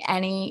anything, like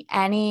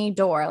any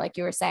door, like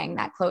you were saying,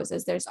 that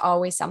closes, there's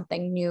always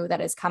something new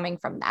that is coming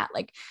from that.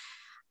 Like,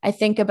 I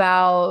think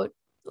about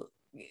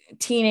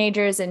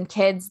teenagers and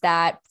kids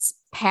that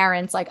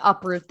parents like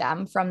uproot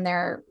them from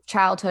their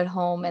childhood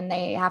home and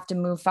they have to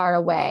move far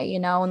away, you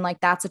know, and like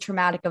that's a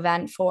traumatic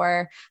event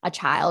for a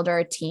child or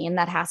a teen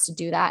that has to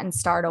do that and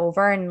start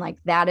over. And like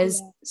that is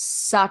Yeah.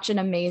 such an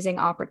amazing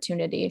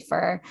opportunity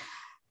for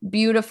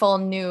beautiful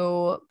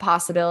new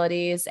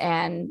possibilities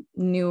and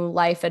new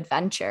life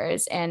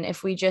adventures. And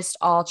if we just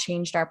all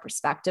changed our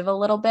perspective a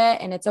little bit,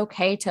 and it's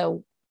okay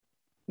to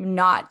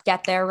not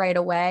get there right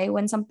away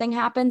when something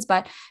happens,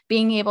 but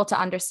being able to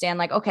understand,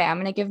 like, okay, I'm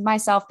going to give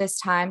myself this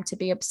time to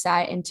be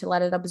upset and to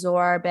let it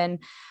absorb and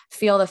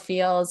feel the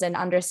feels and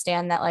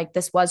understand that, like,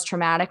 this was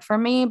traumatic for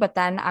me, but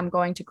then I'm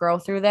going to grow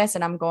through this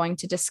and I'm going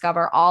to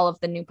discover all of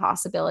the new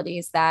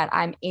possibilities that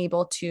I'm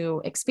able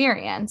to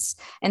experience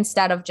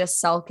instead of just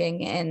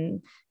sulking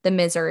in the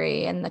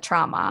misery and the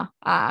trauma,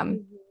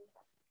 Mhm.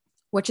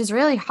 which is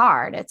really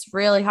hard. It's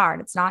really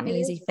hard. It's not an It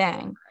easy is really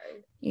thing.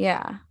 hard.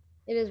 Yeah.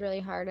 It is really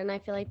hard. And I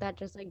feel like that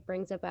just like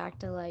brings it back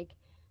to like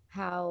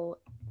how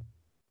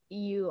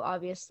you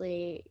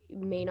obviously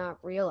may not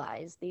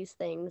realize these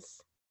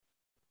things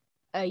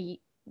a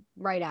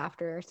right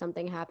after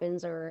something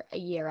happens or a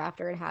year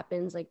after it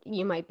happens. Like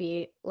you might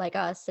be like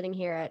us sitting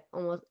here at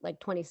almost like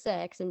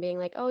 26 and being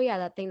like, oh yeah,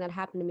 that thing that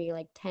happened to me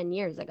like 10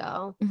 years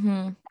ago,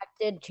 Mm-hmm. that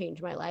did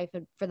change my life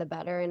for the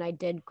better, and I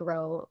did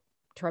grow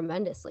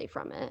tremendously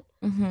from it.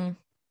 Mm-hmm.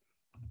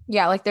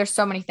 Yeah, like there's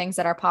so many things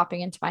that are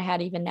popping into my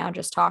head even now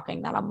just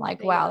talking that I'm like,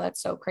 Same. wow,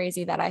 that's so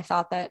crazy that I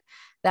thought that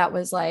that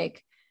was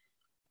like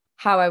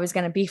how I was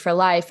going to be for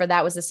life, or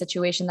that was a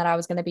situation that I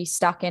was going to be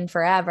stuck in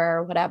forever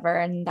or whatever.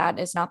 And that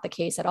is not the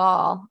case at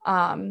all.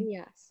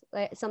 Yes.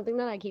 Like something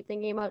that I keep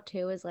thinking about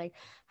too is like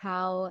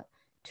how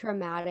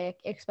traumatic,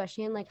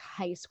 especially in like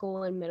high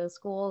school and middle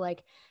school,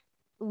 like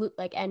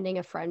ending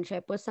a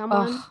friendship with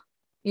someone. Oh, I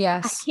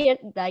yes. can't,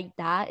 like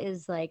that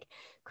is like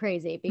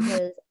crazy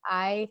because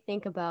I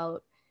think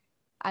about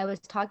I was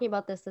talking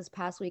about this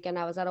past weekend.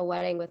 I was at a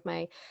wedding with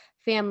my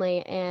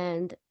family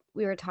and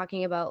we were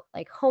talking about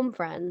like home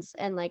friends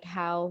and like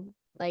how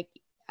like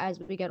as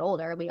we get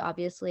older, we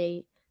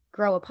obviously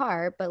grow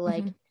apart, but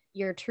like Mm-hmm.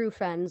 your true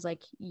friends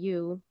like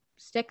you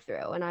stick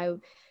through. And I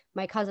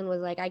my cousin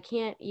was like, I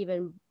can't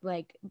even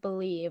like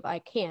believe I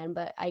can,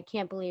 but I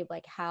can't believe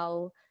like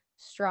how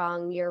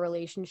strong your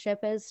relationship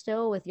is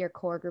still with your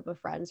core group of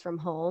friends from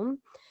home.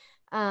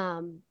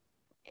 Um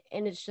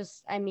and it's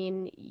just, I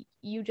mean,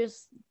 you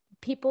just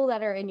people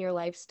that are in your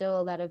life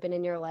still that have been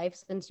in your life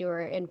since you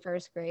were in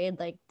first grade,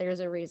 like there's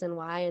a reason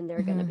why and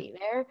they're going to Mm-hmm. be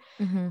there.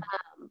 Mm-hmm.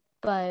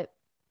 But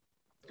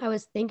I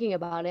was thinking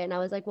about it and I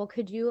was like, well,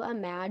 could you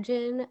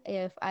imagine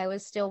if I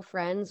was still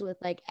friends with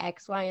like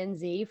X, Y, and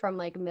Z from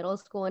like middle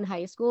school and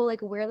high school? Like,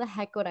 where the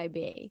heck would I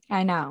be?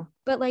 I know.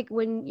 But like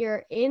when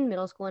you're in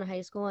middle school and high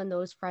school and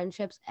those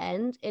friendships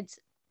end, it's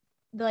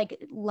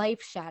like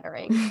life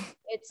shattering.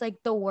 It's like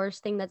the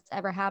worst thing that's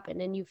ever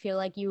happened. And you feel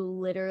like you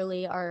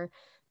literally are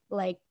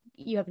like,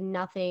 you have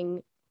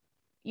nothing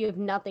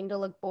to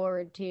look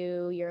forward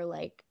to. You're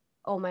like,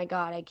 oh my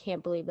God, I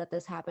can't believe that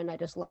this happened. I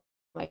just lost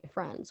my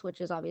friends, which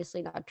is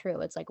obviously not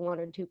true. It's like one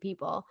or two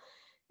people.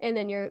 And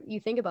then you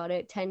think about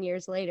it 10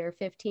 years later,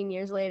 15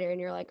 years later, and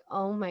you're like,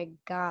 oh my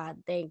God,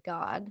 thank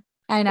God.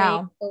 I Thank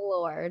know. the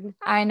Lord.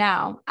 I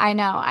know. I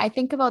know. I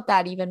think about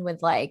that even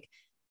with like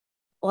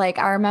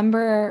I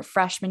remember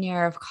freshman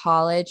year of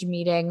college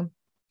meeting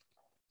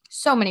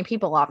so many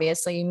people.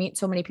 Obviously you meet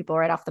so many people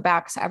right off the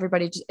bat, so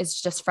everybody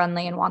is just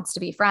friendly and wants to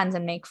be friends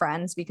and make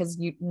friends because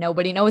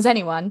nobody knows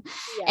anyone.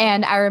 Yes.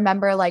 And I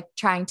remember like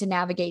trying to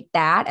navigate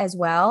that as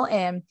well.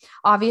 And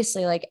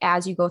obviously, like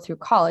as you go through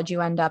college,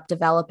 you end up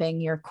developing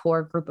your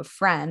core group of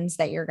friends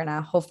that you're going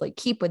to hopefully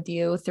keep with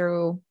you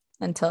through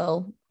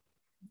until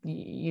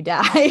you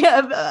die. I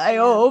Yeah.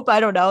 hope. I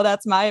don't know.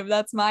 That's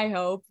my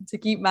hope, to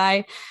keep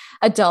my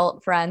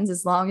adult friends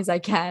as long as I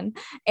can.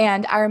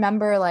 And I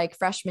remember like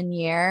freshman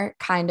year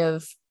kind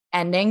of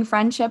ending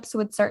friendships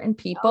with certain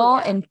Oh, people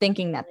yeah. and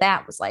thinking that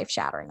that was life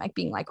shattering, like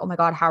being like, oh my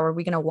God, how are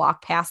we going to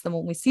walk past them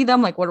when we see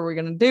them? Like, what are we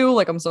going to do?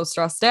 Like, I'm so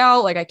stressed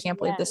out. Like, I can't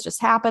believe this Yes.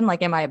 just happened.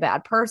 Like, am I a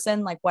bad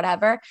person? Like,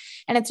 whatever.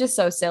 And it's just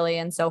so silly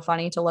and so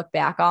funny to look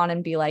back on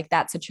and be like,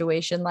 that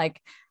situation,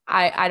 like,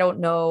 I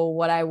don't know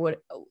what I would,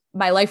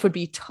 my life would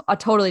be a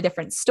totally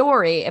different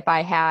story if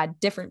I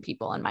had different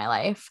people in my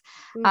life.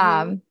 Mm-hmm.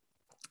 Um,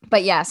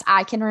 but yes,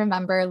 I can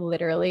remember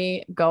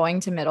literally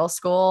going to middle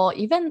school,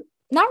 even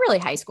not really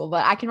high school,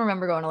 but I can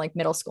remember going to like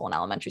middle school and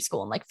elementary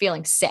school and like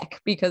feeling sick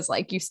because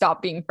like you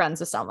stop being friends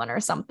with someone or Oh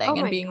something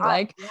and my being God.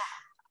 like, Yeah.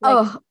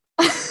 Like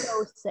oh,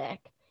 so sick.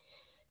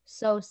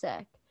 So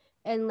sick.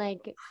 And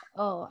like,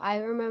 oh, I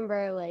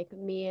remember like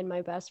me and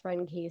my best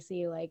friend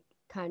Casey like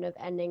kind of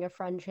ending a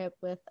friendship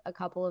with a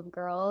couple of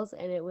girls,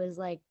 and it was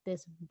like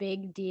this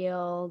big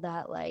deal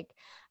that like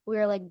we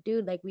were like,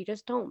 dude, like we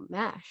just don't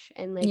mesh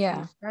and like you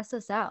yeah, stress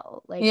us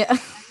out. Like yeah,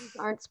 friends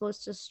aren't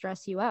supposed to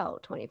stress you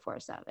out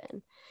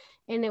 24/7.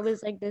 And it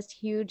was like this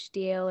huge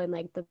deal, and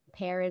like the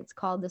parents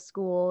called the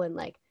school and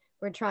like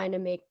we're trying to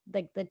make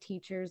like the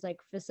teachers like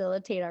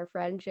facilitate our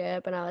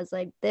friendship. And I was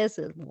like, this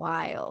is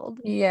wild.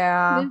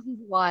 Yeah. This is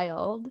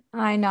wild.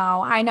 I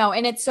know.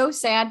 And it's so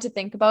sad to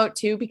think about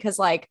too, because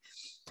like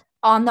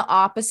on the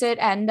opposite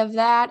end of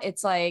that,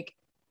 it's like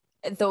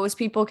those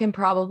people can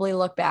probably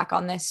look back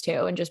on this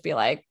too and just be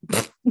like,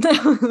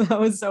 that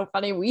was so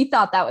funny. We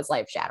thought that was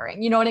life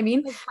shattering. You know what I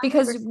mean? 100%.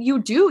 Because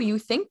you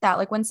think that,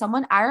 like, when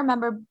someone, I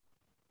remember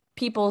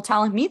people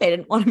telling me they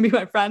didn't want to be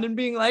my friend and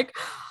being like,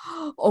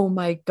 oh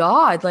my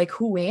God, like,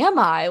 who am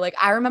I? Like,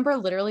 I remember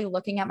literally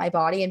looking at my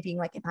body and being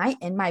like, am I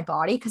in my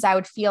body? Because I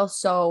would feel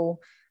so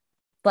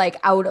like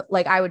I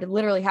would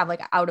literally have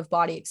like out of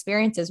body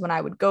experiences when I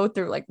would go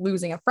through like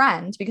losing a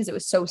friend because it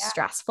was so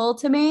stressful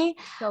to me.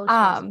 So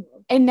stressful.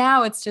 And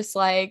now it's just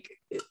like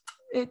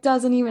it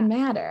doesn't even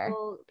matter.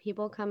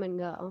 People come and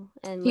go,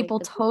 and People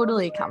like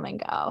totally come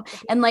and go.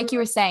 And like you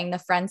were saying, the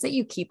friends that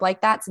you keep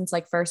like that since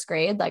like first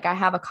grade, like I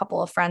have a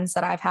couple of friends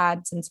that I've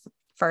had since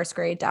first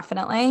grade,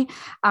 definitely.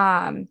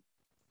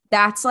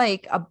 That's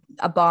like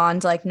a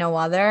bond like no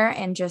other,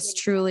 and just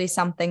truly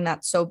something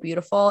that's so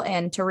beautiful.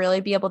 And to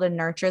really be able to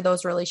nurture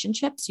those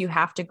relationships, you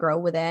have to grow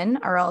within,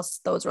 or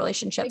else those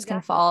relationships can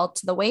fall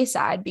to the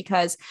wayside,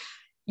 because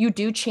you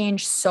do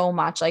change so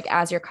much. Like,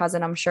 as your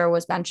cousin, I'm sure,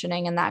 was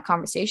mentioning in that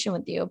conversation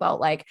with you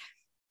about like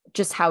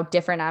just how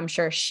different I'm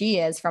sure she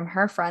is from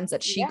her friends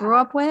that she grew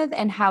up with,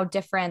 and how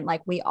different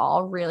like we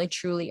all really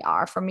truly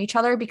are from each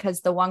other,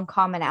 because the one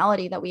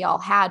commonality that we all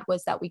had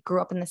was that we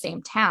grew up in the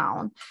same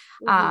town.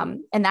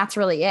 And that's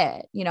really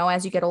it. You know,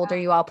 as you get older,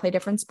 you all play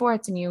different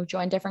sports and you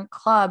join different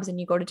clubs and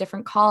you go to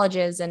different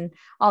colleges and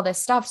all this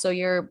stuff. So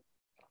your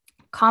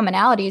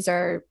commonalities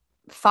are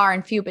far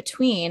and few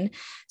between.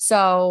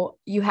 So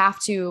you have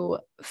to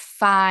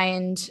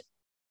find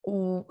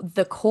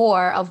the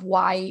core of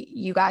why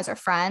you guys are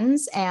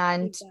friends.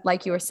 And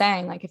like you were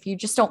saying, like if you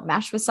just don't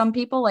mesh with some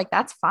people, like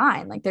that's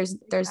fine. Like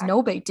there's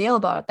no big deal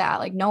about that.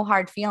 Like no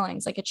hard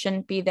feelings. Like it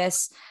shouldn't be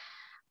this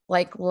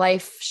like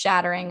life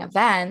shattering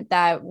event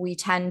that we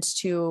tend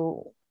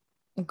to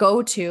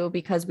go to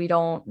because we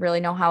don't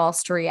really know how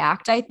else to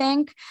react, I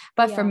think.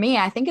 But for me,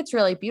 I think it's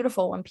really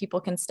beautiful when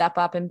people can step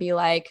up and be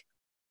like,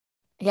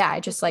 yeah,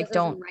 I just like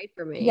don't, right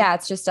for me. Yeah,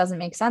 it just doesn't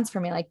make sense for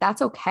me. Like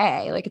that's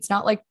okay. Like it's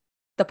not like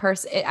the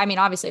person, I mean,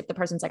 obviously if the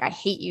person's like, I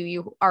hate you,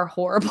 you are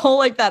horrible,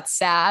 like that's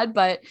sad,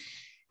 but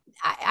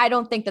I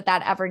don't think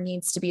that ever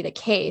needs to be the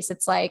case.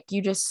 It's like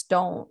you just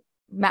don't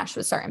mesh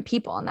with certain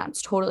people, and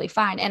that's totally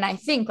fine. And I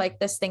think like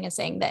this thing is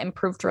saying the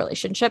improved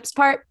relationships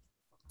part,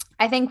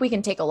 I think we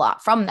can take a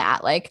lot from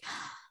that. Like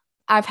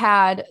I've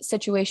had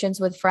situations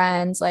with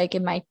friends like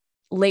in my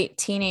late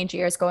teenage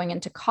years going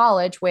into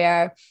college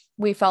where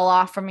we fell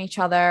off from each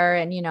other,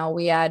 and you know,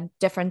 we had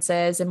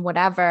differences and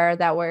whatever,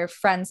 that were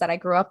friends that I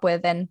grew up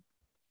with. And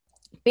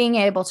being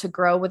able to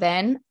grow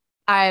within,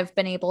 I've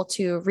been able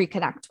to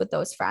reconnect with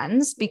those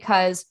friends,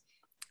 because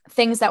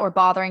things that were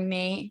bothering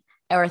me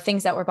or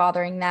things that were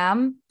bothering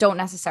them don't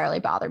necessarily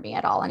bother me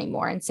at all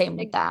anymore. And same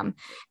with them.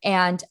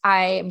 And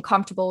I am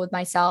comfortable with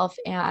myself,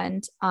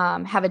 and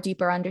have a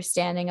deeper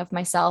understanding of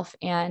myself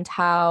and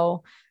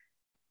how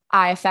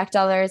I affect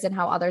others and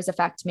how others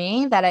affect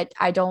me, that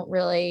I don't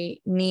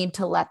really need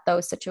to let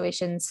those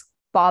situations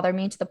bother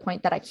me to the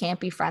point that I can't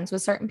be friends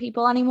with certain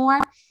people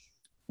anymore,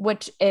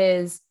 which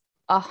is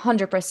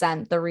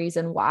 100% the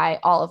reason why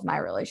all of my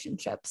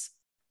relationships,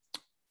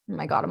 oh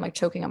my God, I'm like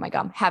choking on my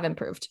gum, have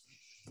improved.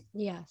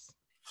 Yes.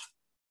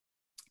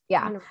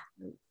 Yeah. 100%.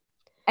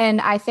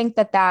 And I think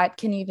that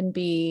can even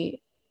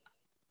be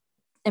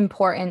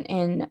important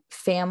in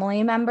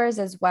family members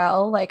as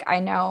well. Like I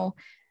know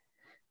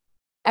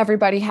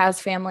everybody has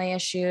family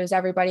issues.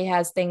 Everybody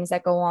has things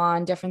that go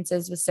on,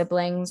 differences with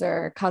siblings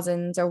or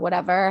cousins or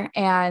whatever.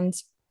 And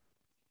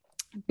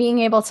being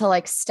able to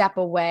like step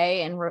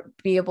away and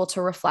be able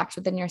to reflect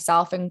within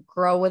yourself and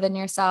grow within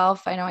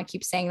yourself. I know I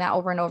keep saying that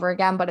over and over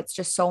again, but it's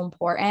just so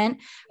important.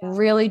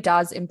 Really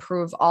does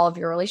improve all of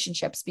your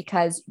relationships,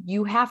 because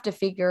you have to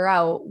figure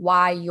out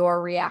why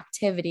your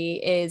reactivity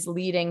is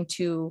leading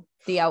to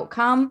the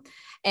outcome.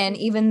 And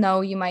even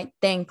though you might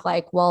think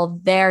like, well,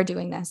 they're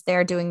doing this,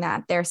 they're doing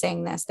that, they're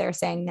saying this, they're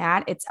saying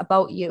that, it's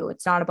about you.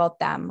 It's not about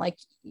them. Like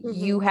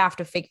you have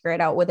to figure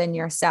it out within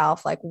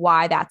yourself, like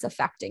why that's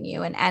affecting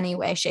you in any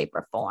way, shape,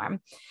 or form.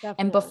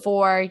 Definitely. And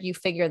before you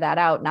figure that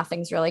out,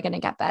 nothing's really going to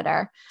get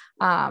better.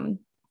 And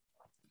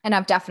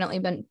I've definitely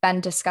been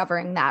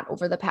discovering that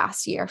over the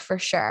past year for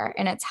sure.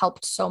 And it's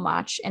helped so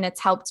much. And it's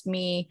helped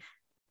me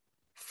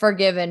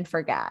forgive and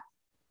forget,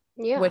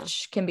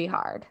 which can be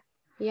hard.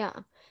 Yeah.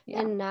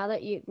 And now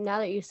that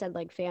you said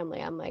like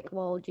family, I'm like,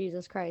 well,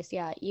 Jesus Christ.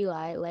 Yeah.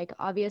 Eli, like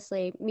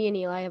obviously me and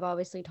Eli have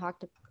obviously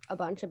talked a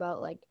bunch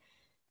about like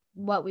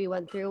what we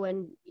went through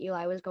when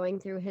Eli was going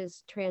through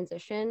his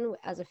transition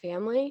as a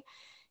family.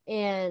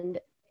 And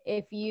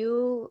if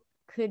you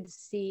could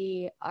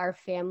see our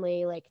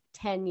family like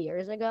 10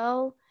 years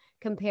ago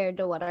compared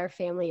to what our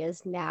family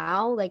is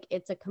now, like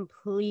it's a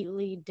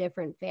completely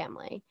different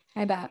family.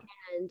 I bet.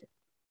 And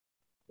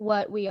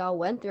what we all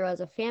went through as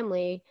a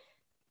family,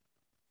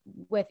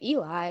 with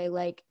Eli,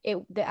 like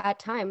at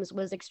times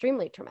was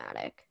extremely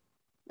traumatic.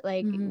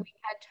 Like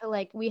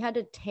we had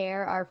to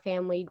tear our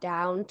family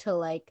down to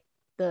like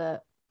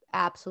the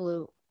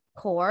absolute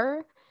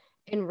core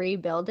and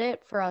rebuild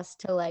it for us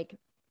to like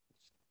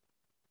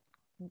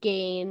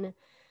gain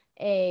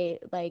a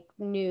like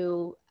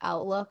new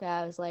outlook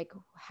as like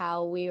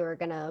how we were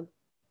gonna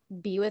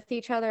be with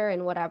each other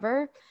and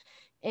whatever.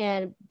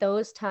 And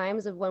those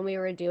times of when we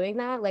were doing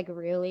that, like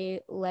really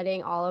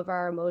letting all of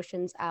our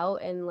emotions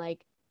out and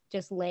like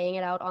just laying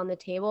it out on the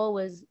table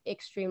was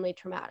extremely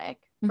traumatic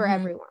for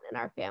everyone in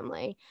our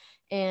family.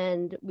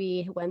 And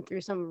we went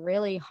through some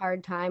really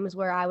hard times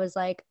where I was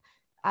like,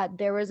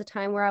 there was a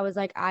time where I was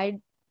like,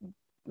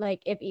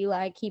 like if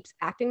Eli keeps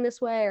acting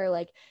this way or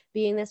like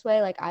being this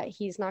way, like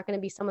he's not going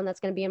to be someone that's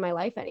going to be in my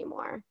life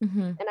anymore.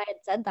 And I had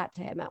said that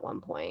to him at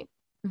one point.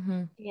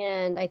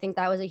 And I think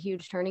that was a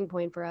huge turning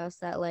point for us,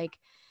 that like,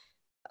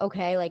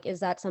 okay, like,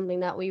 is that something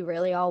that we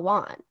really all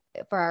want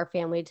for our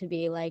family to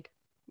be like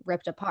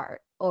ripped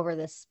apart over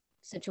this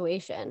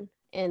situation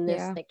in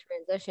this like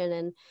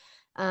transition?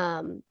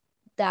 And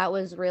that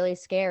was really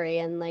scary.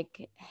 And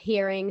like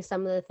hearing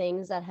some of the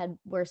things that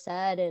were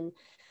said and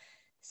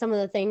some of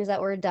the things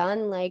that were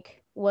done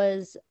like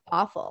was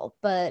awful,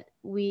 but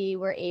we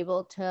were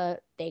able to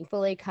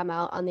thankfully come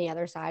out on the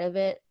other side of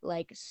it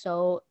like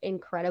so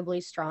incredibly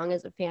strong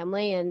as a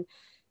family. And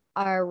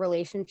our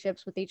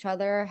relationships with each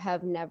other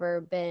have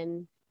never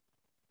been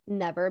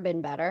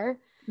better.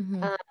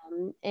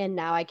 And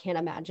now I can't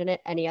imagine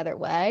it any other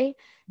way.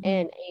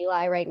 And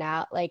Eli right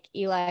now, like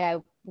Eli, I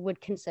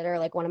would consider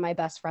like one of my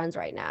best friends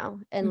right now.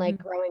 And like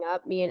growing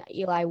up, me and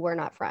Eli were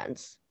not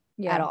friends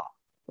at all.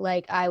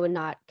 Like I would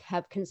not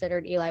have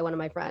considered Eli one of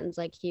my friends.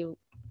 Like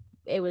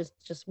it was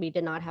just, we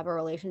did not have a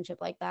relationship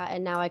like that.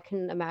 And now I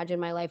can imagine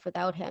my life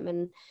without him.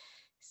 And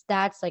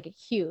that's like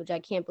huge. I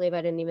can't believe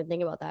I didn't even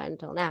think about that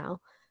until now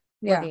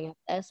working at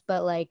this.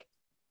 But like,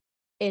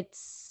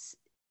 it's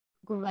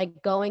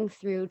like going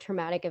through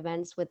traumatic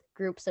events with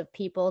groups of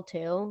people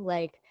too,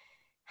 like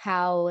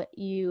how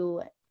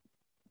you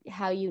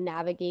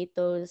navigate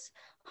those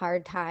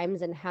hard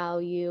times and how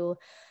you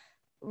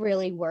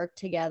really work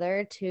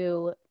together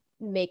to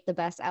make the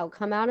best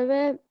outcome out of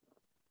it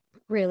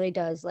really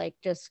does like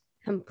just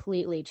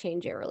completely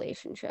change your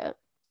relationship.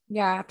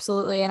 Yeah,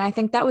 absolutely. And I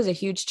think that was a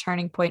huge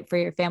turning point for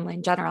your family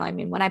in general. I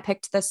mean, when I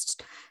picked this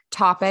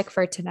topic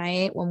for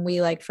tonight, when we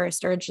like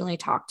first originally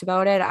talked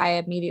about it, I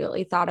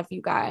immediately thought of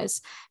you guys,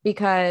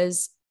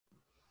 because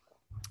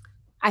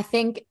I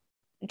think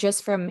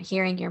just from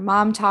hearing your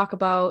mom talk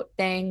about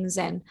things,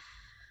 and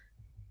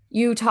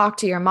you talk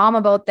to your mom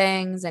about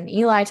things, and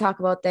Eli talk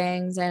about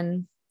things,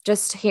 and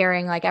just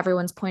hearing like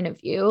everyone's point of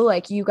view,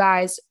 like you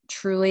guys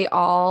truly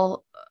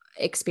all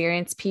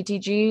experience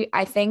PTG,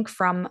 I think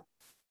from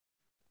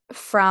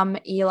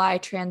Eli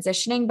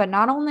transitioning, but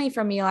not only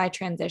from Eli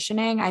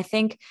transitioning, I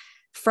think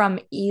from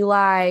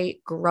Eli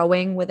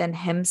growing within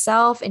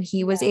himself, and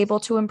he was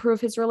able to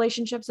improve his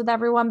relationships with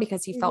everyone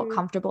because he felt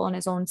comfortable in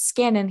his own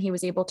skin, and he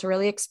was able to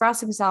really express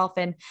himself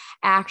and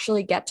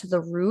actually get to the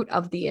root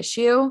of the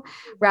issue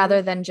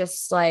rather than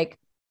just like,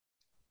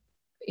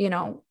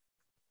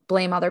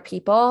 blame other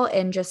people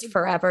and just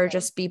forever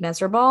just be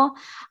miserable,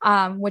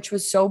 which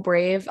was so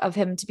brave of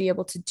him to be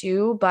able to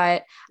do.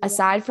 But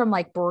aside from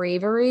like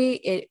bravery,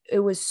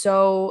 it was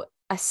so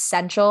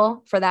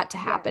essential for that to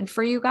happen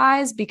for you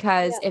guys,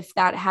 because if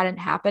that hadn't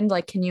happened,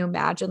 like, can you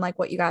imagine like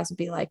what you guys would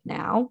be like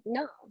now?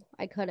 No,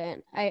 I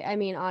couldn't. I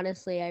mean,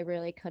 honestly, I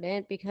really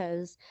couldn't,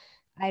 because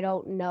I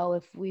don't know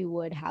if we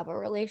would have a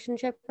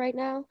relationship right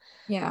now.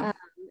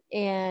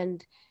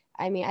 And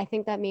I mean, I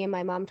think that me and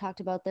my mom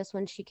talked about this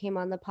when she came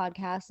on the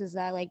podcast, is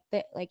that like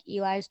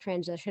Eli's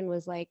transition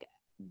was like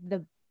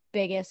the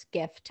biggest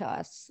gift to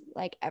us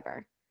like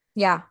ever.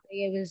 It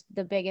was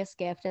the biggest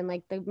gift and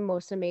like the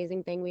most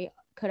amazing thing we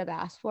could have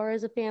asked for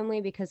as a family,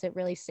 because it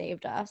really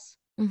saved us,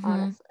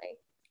 honestly.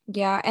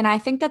 Yeah. And I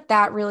think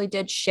that really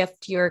did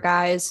shift your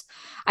guys.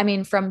 I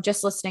mean, from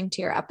just listening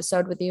to your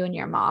episode with you and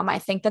your mom, I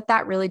think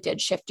that really did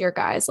shift your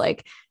guys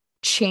like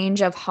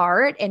change of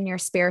heart in your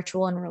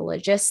spiritual and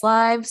religious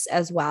lives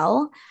as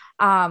well.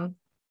 And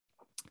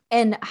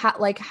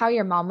how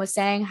your mom was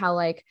saying, how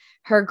like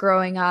her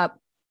growing up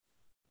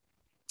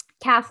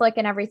Catholic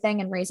and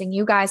everything and raising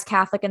you guys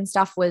Catholic and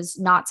stuff was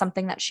not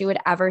something that she would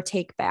ever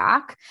take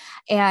back.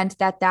 And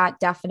that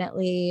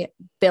definitely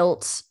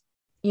built,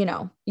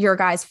 your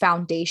guys'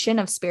 foundation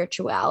of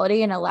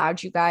spirituality and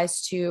allowed you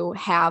guys to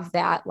have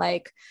that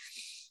like,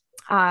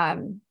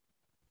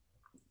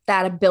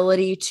 that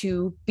ability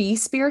to be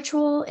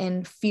spiritual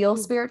and feel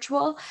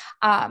spiritual.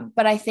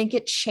 But I think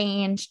it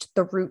changed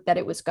the route that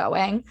it was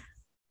going.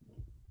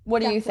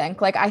 What do you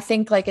think? Like, I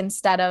think like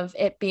instead of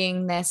it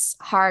being this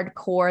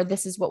hardcore,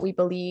 this is what we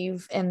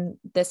believe in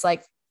this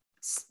like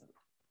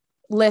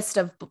list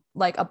of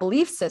like a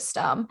belief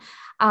system,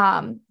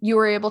 you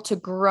were able to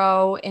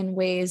grow in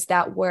ways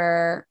that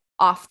were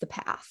off the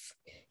path.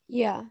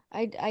 Yeah,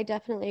 I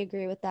definitely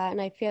agree with that. And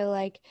I feel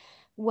like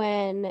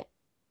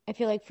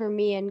for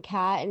me and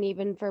Kat, and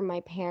even for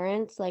my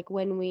parents, like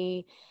when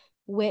we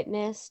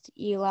witnessed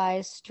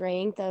Eli's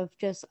strength of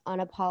just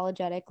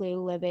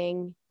unapologetically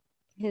living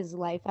his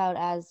life out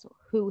as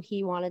who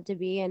he wanted to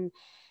be, and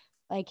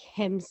like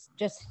him,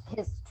 just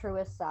his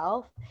truest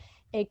self,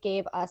 it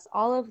gave us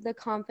all of the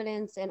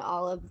confidence and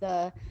all of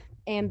the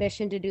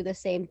ambition to do the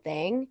same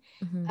thing.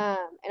 Mm-hmm.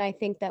 And I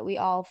think that we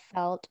all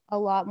felt a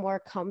lot more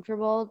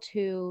comfortable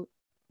to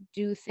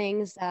do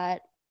things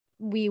that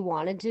we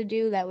wanted to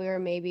do, that we were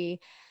maybe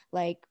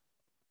like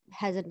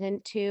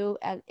hesitant to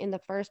in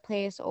the first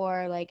place,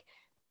 or like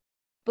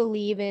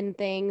believe in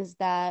things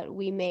that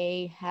we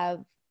may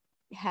have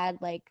had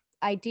like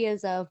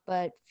ideas of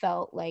but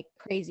felt like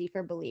crazy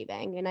for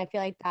believing. And I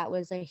feel like that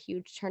was a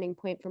huge turning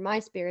point for my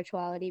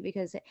spirituality,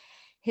 because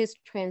his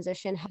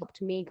transition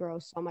helped me grow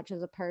so much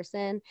as a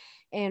person,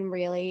 and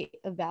really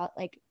about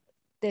like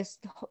this,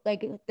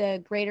 like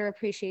the greater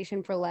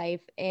appreciation for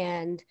life,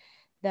 and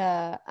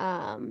the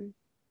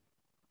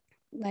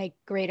like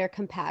greater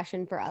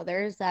compassion for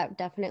others. That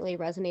definitely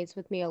resonates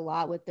with me a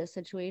lot with this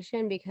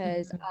situation,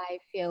 because Mm-hmm. I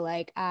feel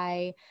like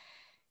I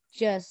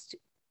just,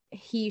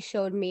 he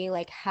showed me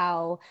like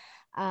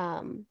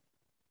um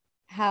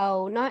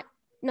how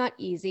not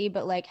easy,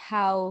 but like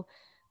how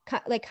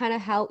like kind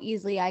of how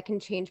easily I can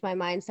change my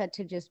mindset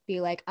to just be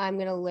like, I'm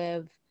gonna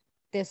live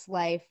this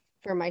life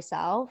for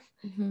myself,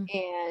 Mm-hmm.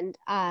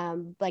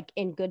 and like,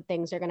 and good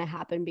things are gonna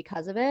happen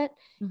because of it.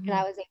 And Mm-hmm.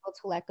 I was able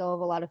to let go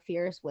of a lot of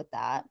fears with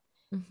that,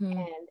 Mm-hmm.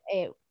 and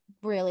it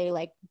really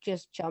like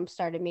just jump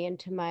started me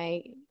into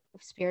my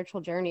spiritual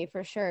journey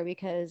for sure,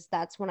 because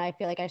that's when I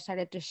feel like I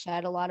started to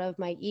shed a lot of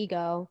my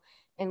ego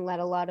and let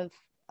a lot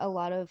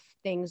of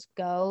things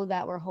go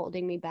that were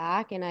holding me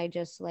back, and I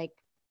just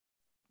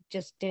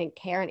didn't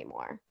care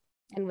anymore,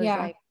 and was Yeah.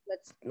 like,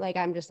 let's, like,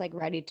 I'm just like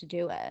ready to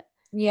do it.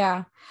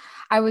 Yeah.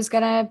 I was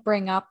going to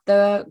bring up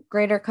the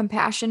greater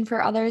compassion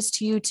for others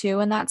to you too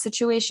in that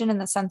situation, in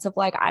the sense of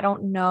like, I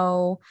don't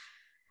know.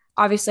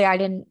 Obviously, I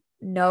didn't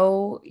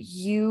know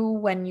you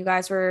when you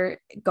guys were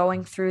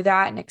going through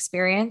that and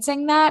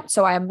experiencing that.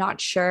 So I'm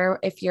not sure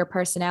if your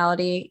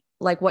personality,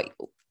 like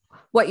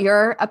what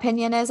your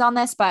opinion is on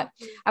this, but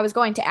I was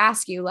going to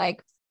ask you,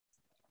 like,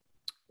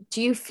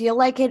 do you feel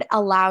like it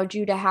allowed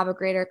you to have a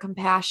greater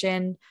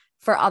compassion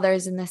for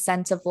others in the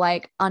sense of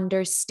like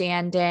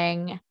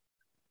understanding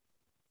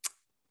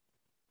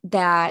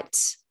that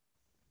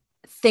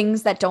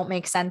things that don't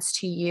make sense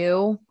to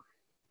you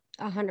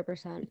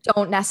 100%.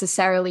 don't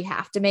necessarily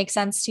have to make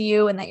sense to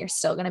you, and that you're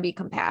still going to be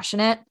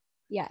compassionate?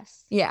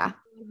 Yes. Yeah.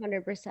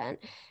 100%.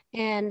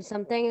 And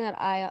something that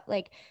I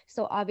like,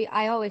 so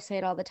I always say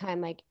it all the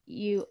time, like,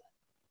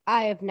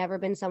 I have never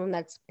been someone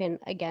that's been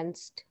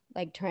against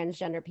like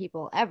transgender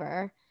people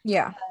ever.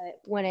 Yeah.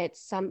 But when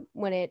it's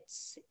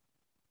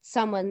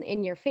someone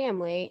in your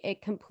family,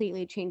 it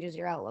completely changes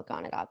your outlook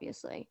on it,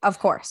 obviously. Of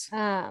course.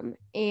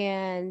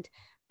 And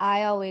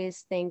I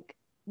always think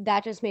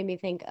that just made me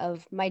think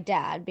of my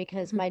dad,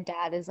 because Mm-hmm. my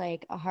dad is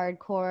like a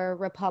hardcore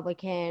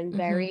Republican, Mm-hmm.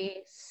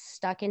 very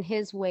stuck in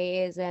his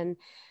ways, and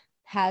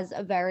has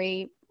a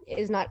very,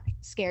 is not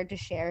scared to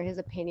share his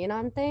opinion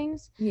on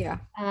things. Yeah.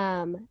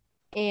 Um,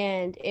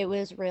 and it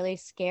was really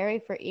scary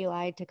for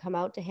Eli to come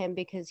out to him,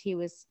 because he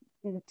was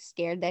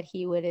scared that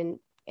he wouldn't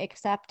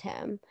accept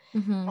him.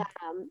 Mm-hmm.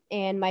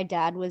 And my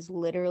dad was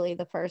literally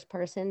the first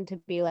person to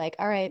be like,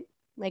 all right,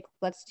 like,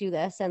 let's do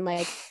this. And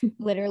like,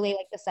 literally,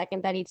 like, the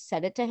second that he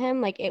said it to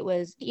him, like, it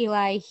was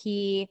Eli,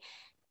 he,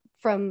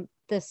 from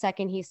the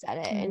second he said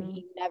it, and Mm.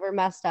 he never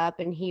messed up,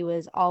 and he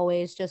was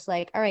always just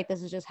like, all right,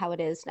 this is just how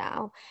it is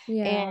now. And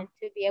Yeah.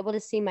 to be able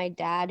to see my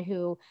dad,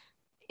 who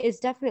is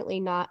definitely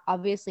not,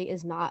 obviously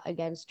is not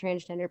against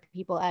transgender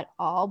people at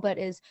all, but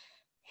is,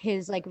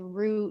 his like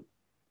root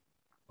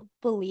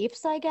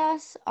beliefs, I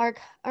guess, are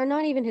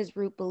not even his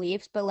root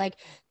beliefs, but like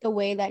the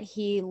way that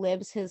he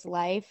lives his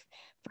life,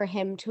 for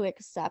him to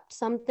accept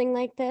something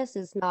like this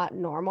is not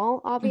normal,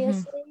 Mm-hmm.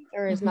 obviously,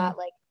 or is Mm-hmm. not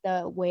like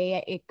the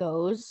way it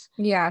goes.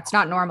 Yeah. It's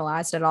not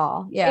normalized at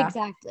all. Yeah.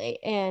 Exactly.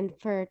 And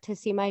for to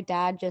see my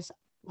dad just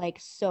like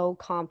so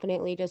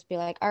confidently just be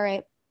like, all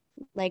right,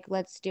 like,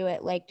 let's do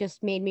it, like,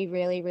 just made me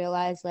really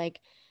realize like,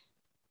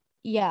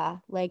 yeah,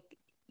 like,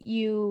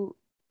 you,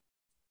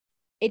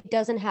 it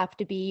doesn't have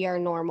to be your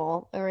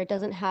normal, or it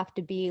doesn't have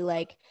to be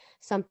like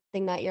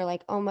something that you're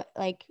like, oh my,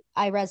 like,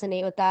 I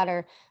resonate with that,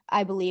 or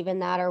I believe in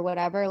that, or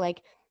whatever.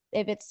 Like,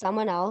 if it's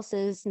someone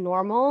else's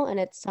normal and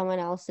it's someone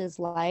else's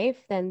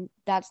life, then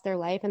that's their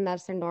life and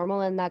that's their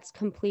normal, and that's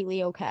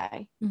completely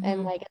okay. And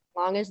Mm-hmm. like, as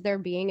long as they're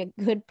being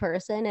a good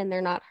person and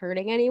they're not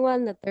hurting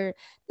anyone, that they're,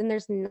 then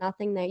there's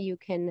nothing that you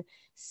can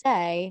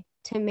say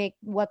to make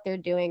what they're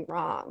doing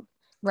wrong.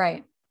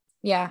 Right.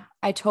 Yeah.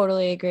 I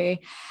totally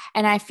agree.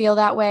 And I feel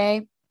that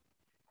way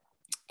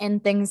in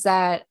things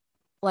that,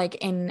 like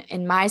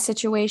in my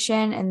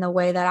situation and the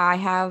way that I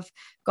have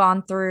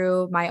gone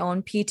through my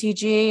own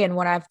PTG and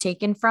what I've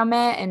taken from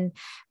it, and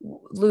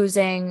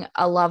losing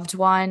a loved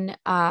one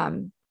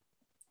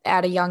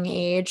at a young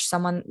age,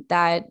 someone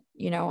that,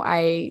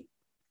 I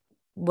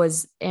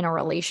was in a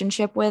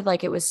relationship with.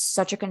 Like it was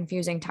such a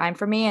confusing time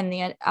for me, and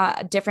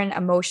the different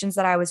emotions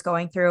that I was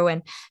going through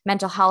and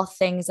mental health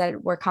things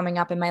that were coming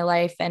up in my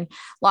life and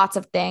lots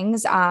of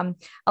things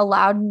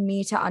allowed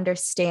me to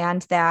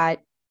understand that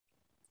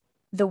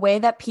the way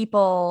that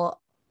people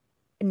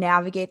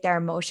navigate their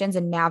emotions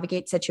and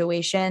navigate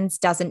situations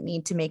doesn't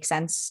need to make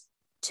sense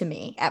to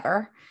me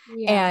ever.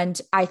 Yeah.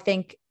 And I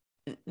think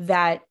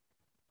that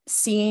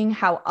seeing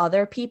how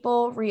other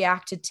people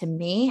reacted to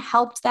me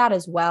helped that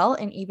as well.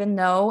 And even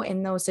though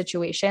in those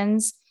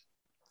situations,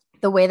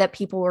 the way that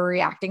people were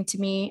reacting to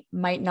me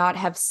might not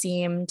have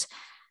seemed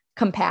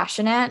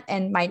compassionate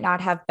and might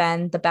not have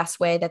been the best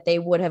way that they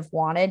would have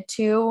wanted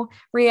to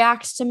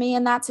react to me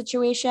in that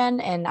situation.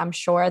 And I'm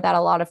sure that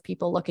a lot of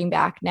people looking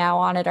back now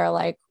on it are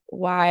like,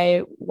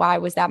 why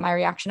was that my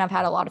reaction? I've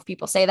had a lot of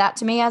people say that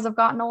to me as I've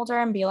gotten older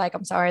and be like,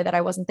 I'm sorry that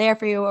I wasn't there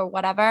for you or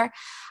whatever.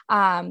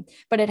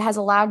 But it has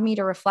allowed me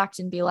to reflect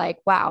and be like,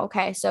 wow,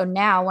 okay, so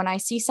now when I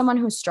see someone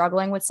who's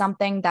struggling with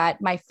something,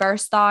 that my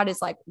first thought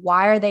is like,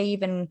 why are they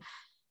even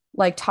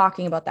like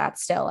talking about that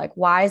still? Like,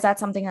 why is that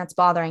something that's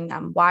bothering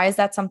them? Why is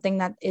that something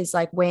that is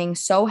like weighing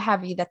so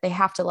heavy that they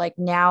have to like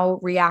now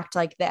react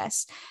like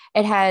this?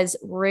 It has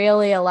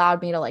really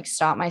allowed me to like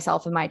stop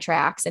myself in my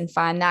tracks and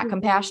find that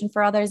compassion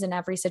for others in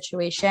every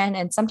situation.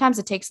 And sometimes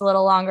it takes a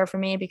little longer for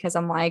me because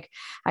I'm like,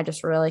 I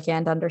just really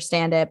can't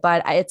understand it.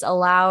 But it's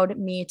allowed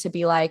me to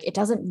be like, it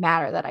doesn't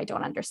matter that I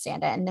don't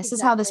understand it. And this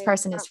is how this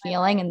person is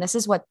feeling. And this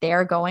is what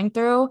they're going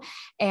through.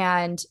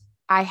 And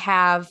I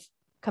have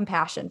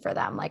compassion for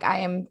them. Like I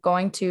am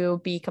going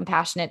to be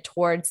compassionate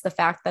towards the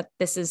fact that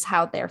this is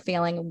how they're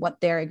feeling and what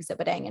they're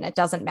exhibiting. And it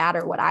doesn't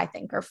matter what I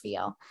think or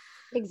feel.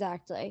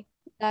 Exactly.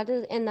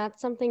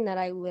 That's something that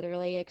I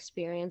literally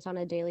experience on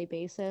a daily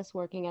basis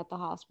working at the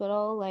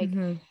hospital. Like,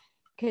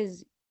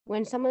 because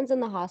when someone's in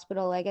the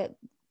hospital, like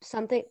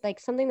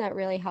something that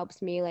really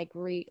helps me like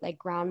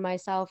ground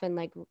myself and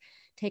like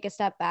take a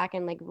step back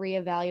and like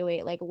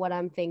reevaluate like what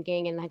I'm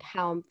thinking and like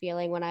how I'm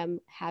feeling when I'm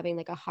having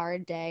like a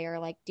hard day or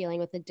like dealing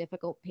with a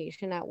difficult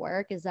patient at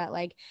work is that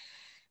like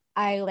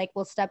I like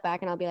will step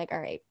back and I'll be like, all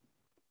right,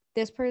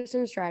 this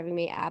person's driving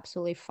me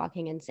absolutely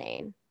fucking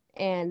insane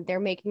and they're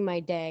making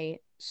my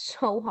day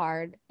so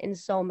hard and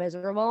so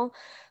miserable.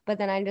 But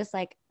then I'm just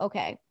like,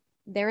 okay,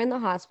 they're in the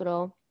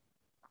hospital,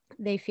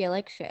 they feel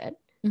like shit,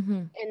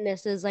 and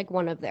this is like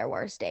one of their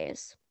worst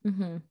days.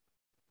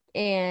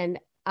 And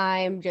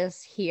I'm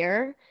just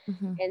here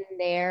and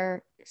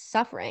they're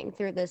suffering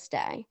through this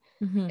day.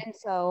 And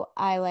so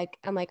I'm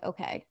like,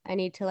 okay, I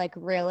need to like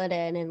reel it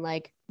in and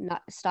like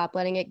not stop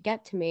letting it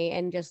get to me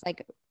and just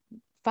like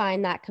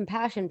find that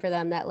compassion for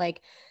them that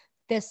like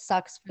this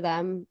sucks for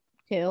them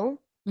too.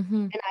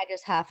 And I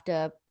just have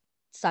to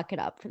suck it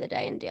up for the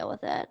day and deal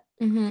with it.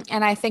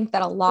 And I think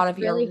that a lot It's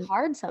of really your,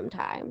 hard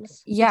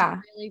sometimes. yeah.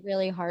 It's really,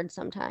 really hard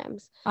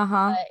sometimes.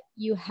 Uh-huh. But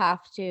you have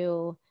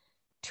to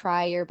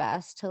try your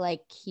best to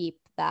like keep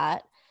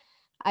that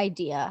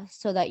idea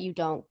so that you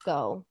don't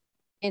go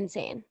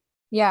insane.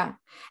 Yeah.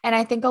 And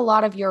I think a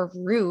lot of your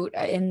root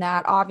in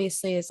that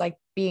obviously is like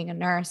being a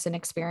nurse and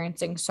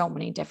experiencing so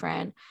many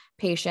different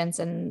patients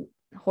and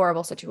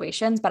horrible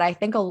situations. But I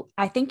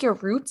think your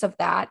roots of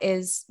that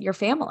is your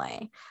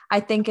family.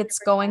 I think it's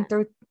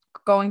 100%.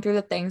 going through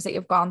the things that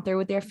you've gone through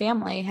with your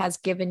family has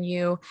given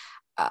you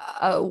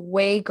a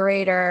way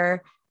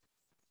greater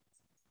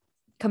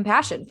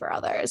compassion for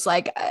others.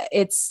 Like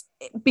it's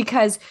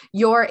because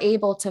you're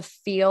able to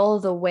feel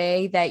the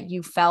way that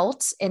you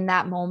felt in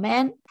that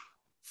moment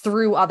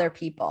through other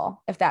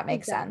people, if that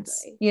makes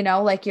sense. Exactly. You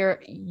know, like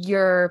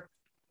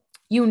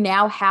you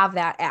now have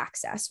that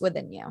access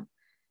within you.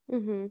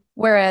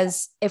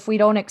 Whereas if we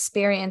don't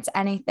experience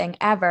anything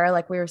ever,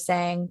 like we were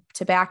saying,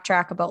 to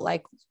backtrack about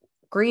like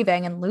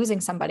grieving and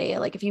losing somebody,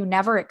 like if you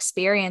never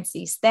experience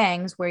these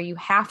things where you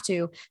have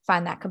to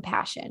find that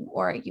compassion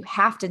or you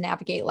have to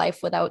navigate life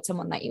without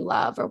someone that you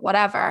love or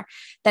whatever,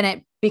 then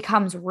it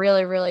becomes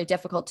really, really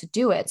difficult to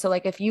do it. So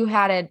like if you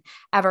hadn't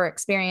ever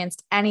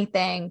experienced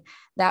anything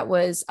that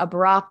was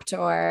abrupt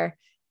or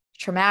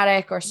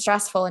traumatic or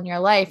stressful in your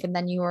life, and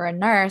then you were a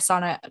nurse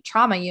on a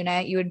trauma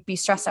unit, you would be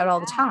stressed out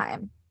all the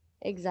time.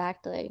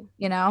 Exactly.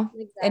 You know?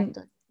 And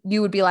Exactly.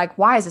 you would be like,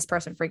 why is this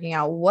person freaking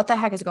out? What the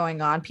heck is going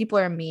on? People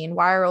are mean.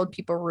 Why are old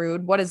people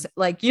rude? What is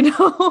like, you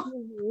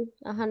know?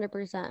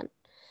 100%.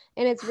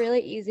 And it's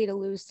really easy to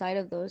lose sight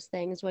of those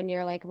things when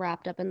you're like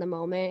wrapped up in the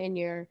moment and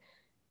you're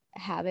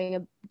having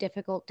a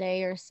difficult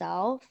day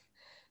yourself.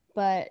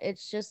 But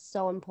it's just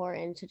so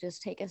important to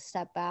just take a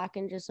step back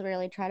and just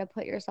really try to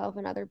put yourself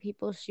in other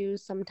people's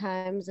shoes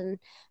sometimes. And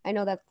I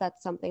know that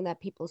that's something that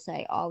people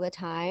say all the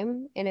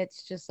time. And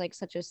it's just like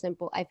such a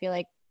simple, I feel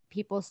like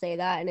people say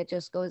that and it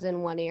just goes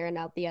in one ear and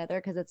out the other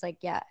because it's like,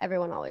 yeah,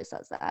 everyone always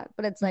says that.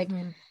 But it's like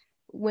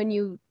when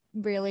you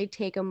really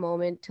take a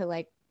moment to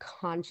like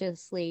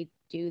consciously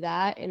do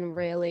that and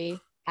really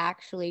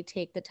actually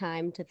take the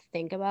time to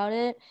think about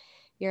it,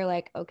 you're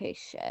like, okay,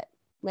 shit.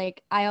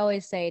 Like I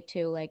always say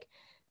too, like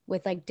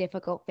with like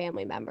difficult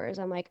family members,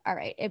 I'm like, all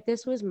right, if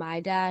this was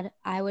my dad,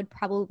 I would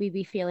probably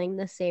be feeling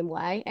the same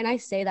way. And I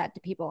say that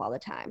to people all the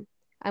time.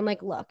 I'm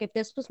like, look, if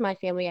this was my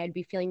family, I'd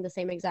be feeling the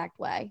same exact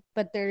way.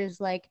 But there's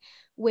like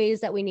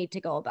ways that we need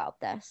to go about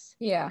this.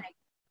 Yeah.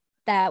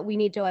 That we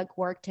need to like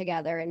work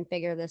together and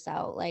figure this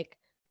out. Like,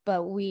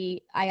 but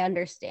I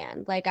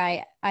understand. Like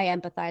I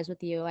empathize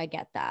with you. I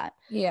get that.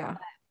 Yeah.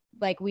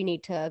 Like we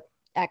need to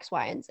X,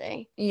 Y, and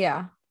Z.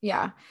 Yeah.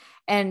 Yeah.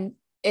 And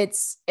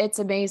it's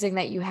amazing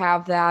that you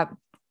have that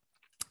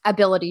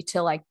ability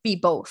to like be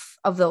both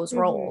of those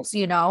roles,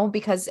 you know,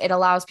 because it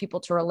allows people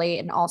to relate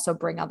and also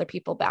bring other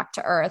people back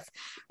to earth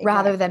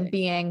rather than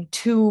being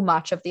too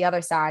much of the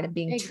other side and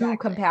being too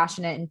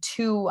compassionate and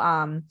too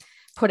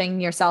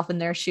putting yourself in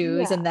their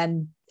shoes. And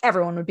then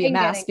everyone would be a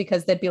mess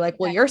because they'd be like,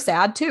 well, you're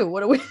sad too.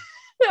 What do we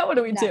what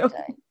do we do?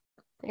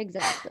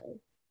 Exactly.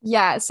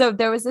 Yeah. So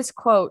there was this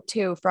quote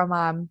too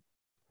from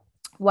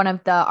one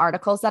of the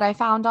articles that I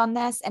found on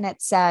this, and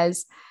it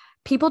says,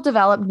 people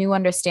develop new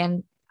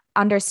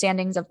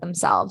understandings of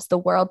themselves, the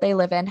world they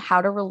live in,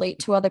 how to relate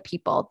to other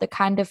people, the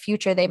kind of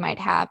future they might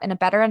have, and a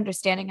better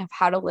understanding of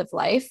how to live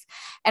life.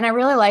 And I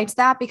really liked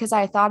that because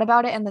I thought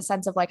about it in the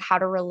sense of like how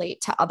to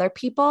relate to other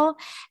people.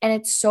 And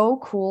it's so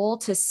cool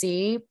to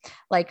see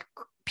like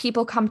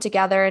people come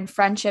together and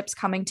friendships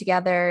coming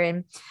together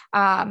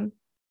and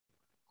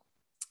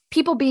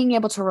people being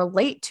able to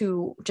relate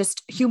to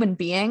just human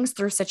beings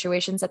through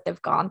situations that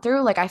they've gone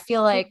through. Like, I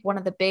feel like one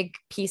of the big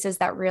pieces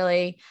that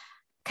really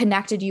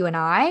connected you and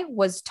I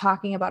was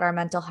talking about our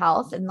mental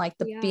health and like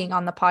being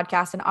on the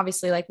podcast. And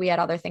obviously like we had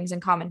other things in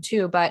common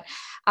too, but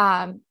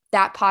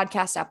that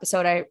podcast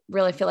episode, I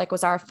really feel like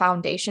was our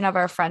foundation of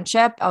our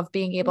friendship, of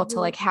being able to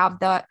like have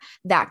that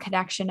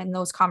connection and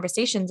those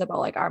conversations about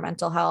like our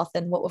mental health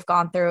and what we've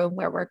gone through and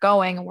where we're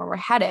going and where we're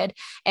headed,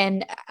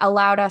 and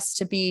allowed us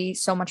to be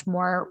so much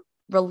more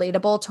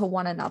relatable to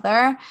one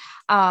another.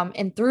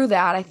 And through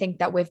that, I think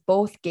that we've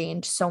both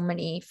gained so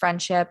many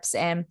friendships,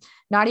 and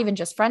not even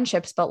just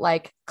friendships, but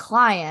like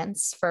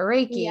clients for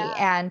Reiki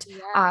and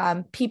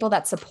people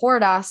that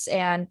support us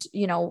and,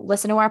 you know,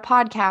 listen to our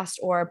podcast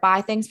or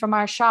buy things from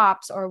our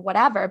shops or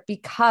whatever,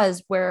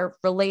 because we're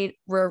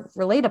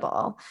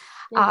relatable.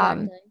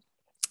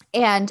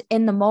 And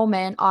in the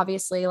moment,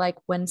 obviously, like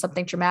when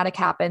something traumatic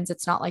happens,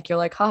 it's not like you're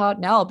like, haha,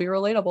 now I'll be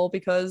relatable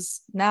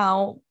because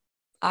now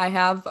I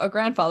have a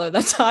grandfather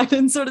that died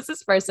and so does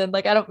this person.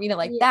 Like, I don't mean it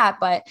like that,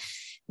 but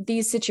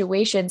these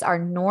situations are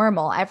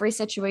normal. Every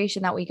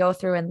situation that we go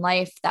through in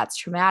life that's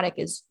traumatic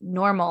is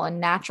normal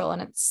and natural,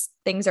 and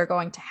things are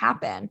going to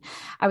happen.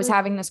 I was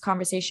having this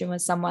conversation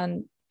with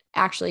someone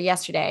actually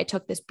yesterday. I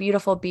took this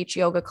beautiful beach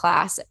yoga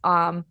class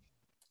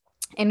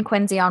in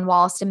Quincy on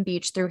Wollaston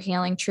Beach through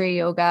Healing Tree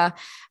Yoga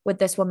with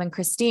this woman,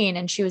 Christine,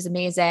 and she was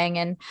amazing.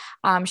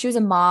 And she was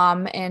a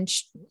mom, and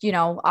you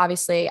know,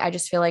 obviously I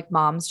just feel like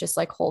moms just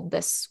like hold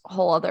this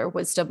whole other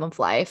wisdom of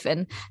life.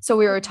 And so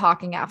we were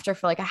talking after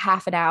for like a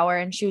half an hour,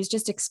 and she was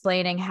just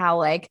explaining how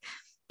like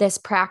this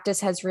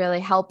practice has really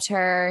helped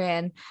her,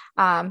 and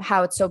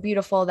how it's so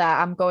beautiful that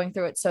I'm going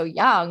through it so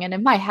young. And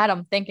in my head,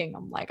 I'm thinking,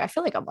 I'm like, I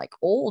feel like I'm like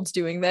old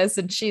doing this.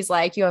 And she's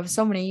like, you have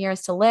so many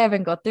years to live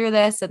and go through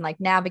this and like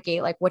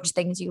navigate like which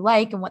things you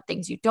like and what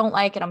things you don't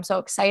like. And I'm so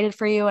excited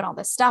for you and all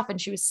this stuff. And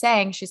she was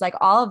saying, she's like,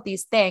 all of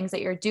these things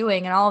that you're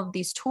doing and all of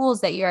these tools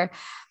that you're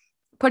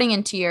putting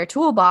into your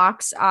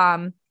toolbox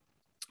are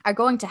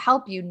going to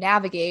help you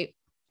navigate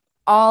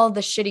all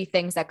the shitty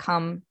things that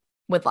come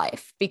with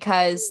life,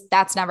 because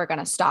that's never going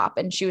to stop.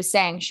 And she was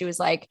saying, she was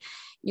like,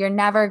 you're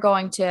never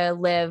going to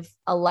live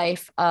a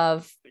life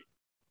of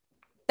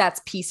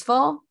that's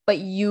peaceful, but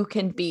you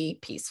can be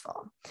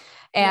peaceful.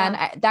 And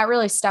that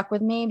really stuck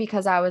with me,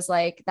 because I was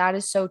like, that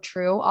is so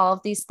true. All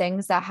of these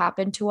things that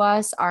happen to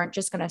us aren't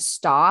just going to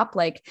stop.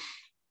 Like,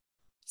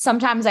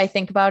 sometimes I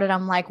think about it,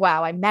 I'm like,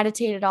 wow, I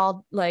meditated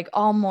all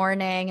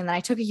morning, and then I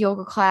took a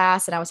yoga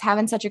class and I was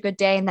having such a good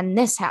day. And then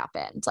this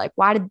happened. Like,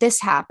 why did this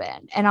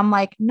happen? And I'm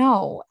like,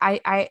 no,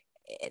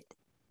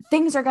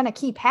 things are going to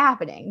keep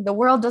happening. The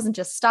world doesn't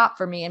just stop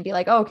for me and be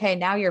like, oh, okay,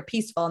 now you're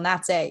peaceful and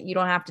that's it. You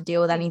don't have to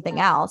deal with anything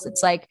else.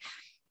 It's like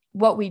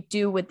what we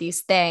do with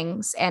these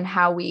things and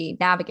how we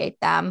navigate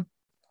them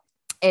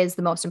is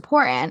the most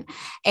important.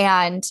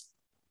 And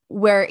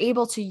we're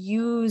able to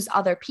use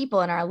other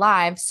people in our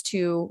lives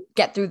to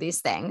get through these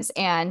things,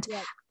 and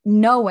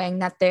knowing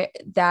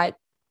that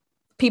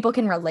people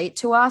can relate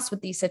to us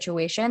with these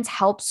situations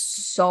helps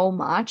so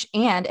much.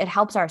 And it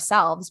helps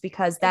ourselves,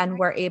 because then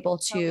we're able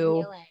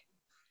to,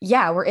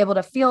 we're able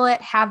to feel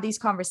it, have these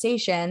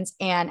conversations,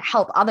 and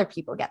help other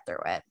people get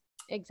through it.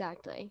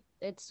 Exactly.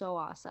 It's so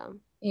awesome.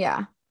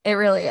 Yeah, it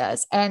really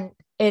is. And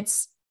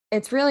it's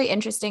really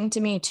interesting to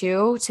me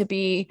too, to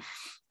be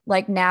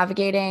like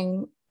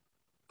navigating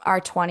our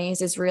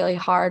 20s is really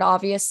hard,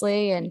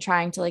 obviously, and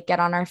trying to like get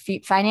on our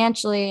feet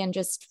financially and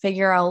just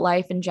figure out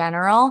life in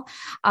general.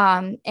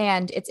 And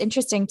it's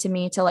interesting to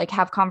me to like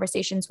have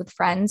conversations with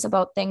friends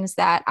about things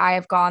that I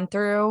have gone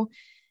through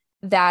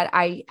that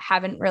I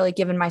haven't really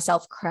given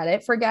myself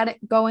credit for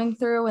going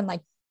through and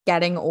like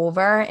getting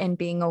over and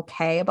being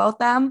okay about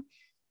them.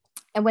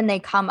 And when they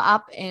come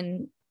up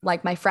in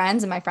like my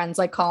friends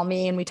like call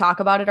me and we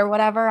talk about it or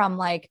whatever, I'm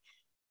like,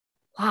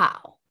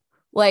 wow,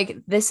 like,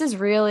 this is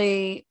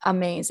really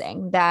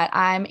amazing that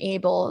I'm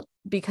able,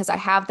 because I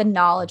have the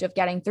knowledge of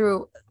getting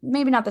through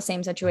maybe not the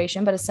same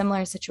situation, but a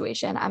similar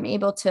situation. I'm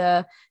able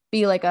to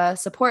be like a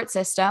support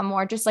system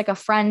or just like a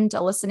friend,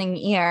 a listening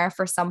ear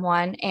for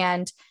someone.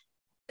 And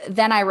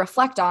then I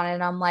reflect on it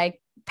and I'm like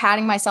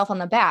patting myself on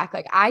the back.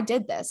 Like, I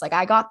did this, like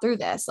I got through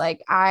this,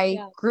 like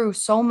I grew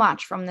so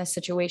much from this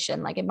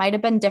situation. Like, it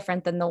might've been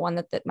different than the one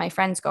that my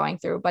friend's going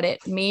through, but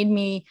it made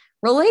me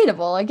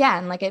relatable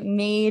again. Like, it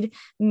made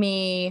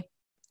me,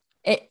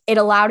 it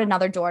allowed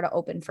another door to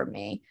open for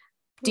me.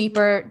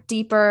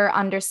 Deeper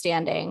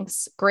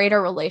understandings,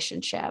 greater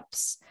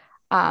relationships,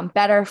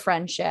 better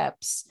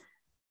friendships,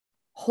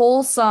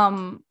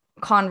 wholesome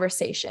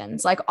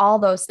conversations, like all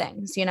those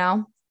things,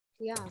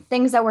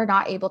 things that we're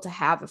not able to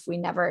have if we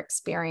never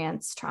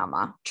experience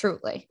trauma,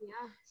 truly.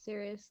 Yeah,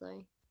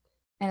 seriously.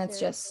 And it's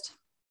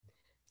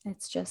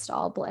just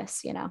all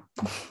bliss, Yep,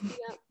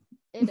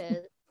 it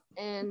is.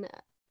 And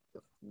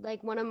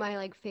like one of my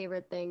like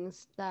favorite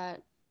things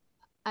that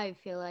I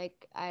feel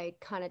like I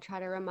kind of try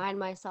to remind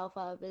myself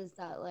of is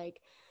that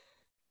like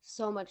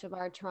so much of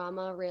our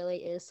trauma really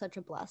is such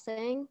a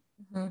blessing.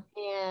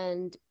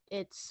 And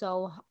it's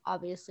so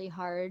obviously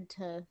hard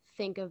to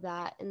think of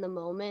that in the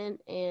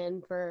moment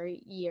and for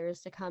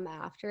years to come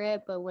after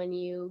it. But when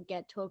you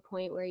get to a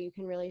point where you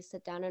can really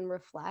sit down and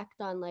reflect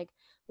on like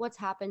what's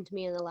happened to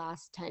me in the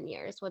last 10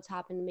 years, what's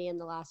happened to me in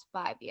the last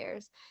 5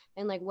 years,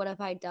 and like what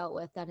have I dealt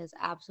with that has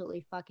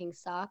absolutely fucking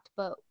sucked,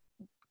 but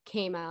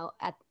came out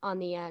on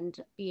the end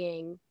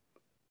being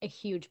a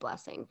huge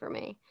blessing for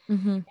me.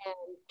 And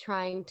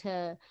trying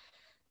to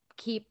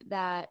keep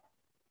that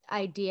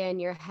idea in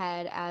your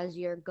head as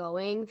you're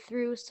going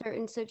through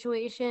certain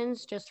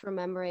situations, just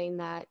remembering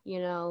that,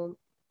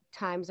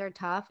 times are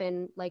tough.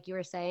 And like you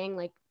were saying,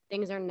 like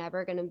things are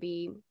never going to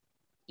be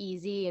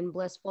easy and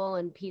blissful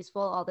and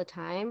peaceful all the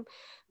time.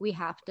 We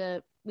have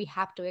to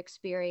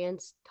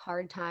experience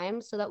hard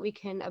times so that we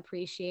can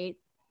appreciate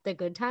the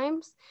good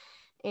times.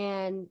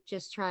 And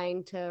just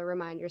trying to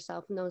remind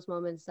yourself in those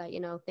moments that,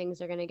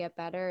 things are going to get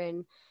better.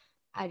 And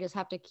I just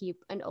have to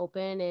keep an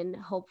open and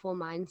hopeful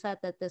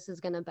mindset that this is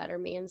going to better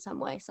me in some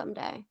way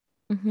someday.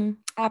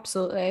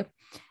 Absolutely.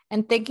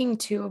 And thinking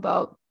too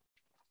about,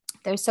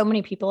 there's so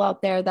many people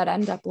out there that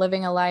end up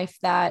living a life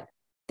that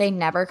they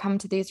never come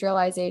to these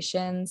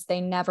realizations.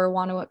 They never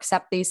want to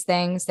accept these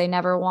things. They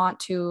never want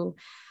to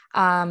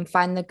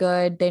find the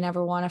good. They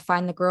never want to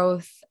find the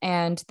growth.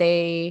 And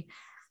they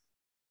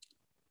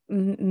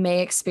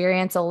may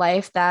experience a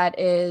life that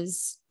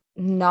is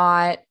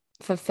not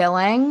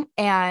fulfilling.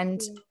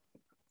 And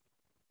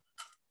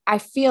I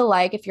feel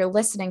like if you're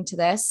listening to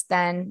this,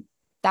 then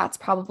that's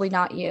probably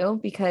not you,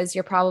 because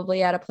you're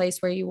probably at a place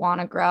where you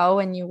want to grow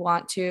and you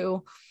want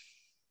to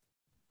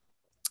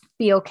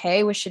be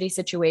okay with shitty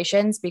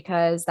situations,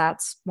 because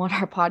that's what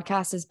our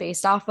podcast is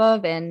based off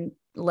of. And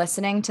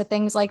listening to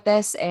things like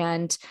this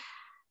and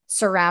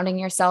surrounding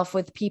yourself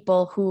with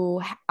people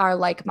who are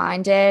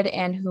like-minded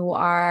and who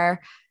are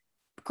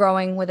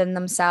growing within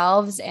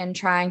themselves and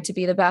trying to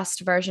be the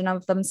best version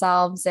of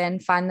themselves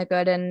and find the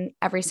good in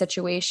every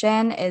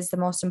situation is the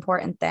most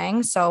important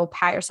thing. So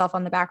pat yourself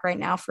on the back right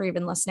now for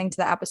even listening to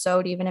the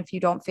episode, even if you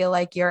don't feel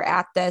like you're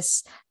at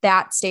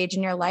that stage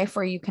in your life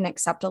where you can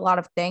accept a lot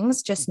of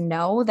things. Just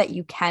know that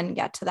you can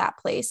get to that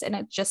place, and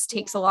it just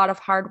takes a lot of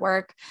hard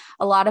work,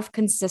 a lot of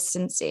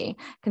consistency.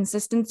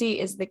 Consistency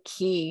is the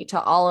key to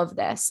all of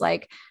this.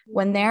 Like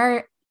when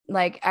they're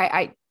like,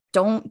 I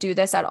don't do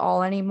this at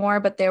all anymore,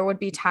 but there would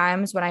be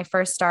times when I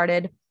first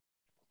started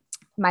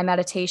my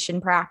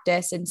meditation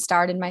practice and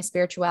started my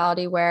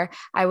spirituality where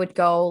I would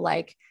go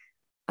like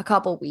a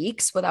couple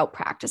weeks without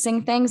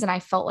practicing things, and I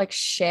felt like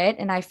shit,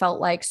 and I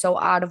felt like so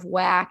out of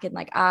whack and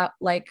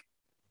like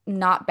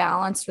not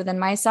balanced within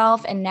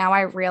myself. And now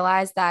I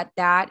realize that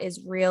that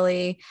is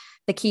really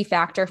the key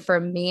factor for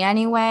me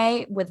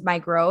anyway with my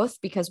growth,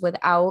 because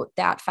without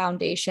that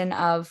foundation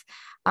of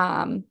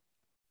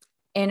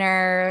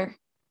inner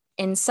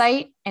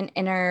insight and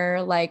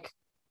inner like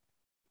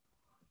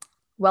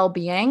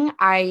well-being,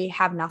 I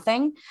have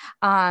nothing.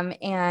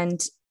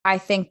 And I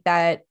think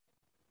that,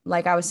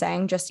 like I was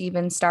saying, just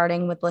even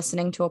starting with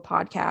listening to a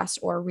podcast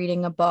or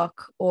reading a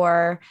book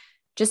or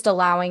just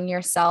allowing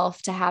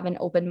yourself to have an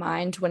open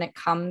mind when it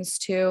comes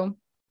to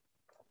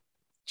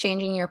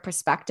changing your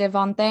perspective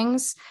on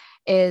things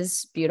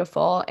is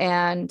beautiful.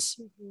 And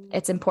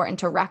it's important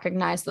to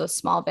recognize those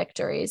small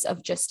victories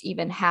of just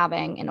even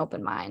having an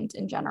open mind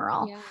in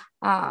general.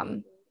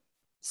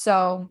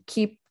 So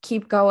keep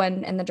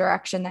going in the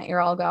direction that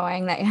you're all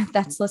going,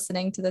 that's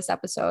listening to this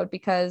episode,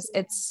 because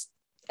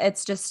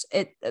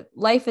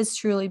life is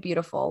truly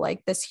beautiful.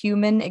 Like this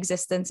human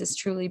existence is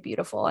truly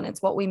beautiful, and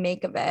it's what we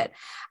make of it.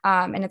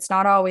 And it's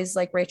not always,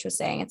 like Rach was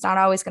saying, it's not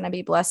always going to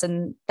be bliss,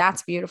 and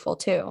that's beautiful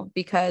too,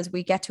 because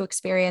we get to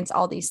experience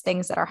all these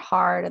things that are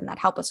hard and that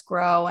help us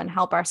grow and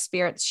help our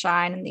spirits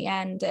shine in the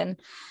end. And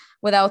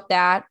without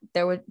that,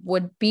 there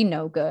would be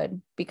no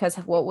good, because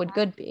what would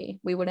good be?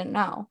 We wouldn't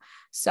know.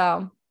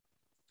 So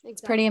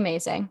It's pretty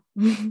amazing.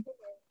 It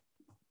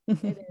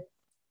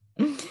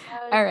is.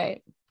 All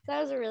right. That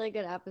was a really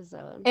good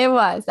episode. It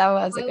was. That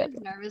was a I was good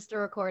one. nervous to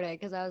record it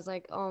because I was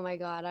like, oh my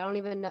God, I don't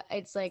even know.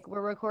 It's like we're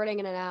recording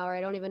in an hour.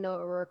 I don't even know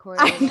what we're I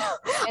recording. know.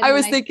 I And then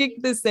was thinking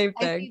the same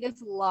I see thing. this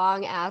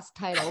long ass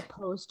title,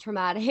 post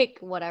traumatic,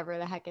 whatever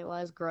the heck it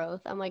was,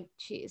 growth. I'm like,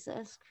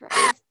 Jesus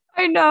Christ.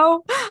 I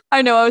know.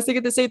 I know. I was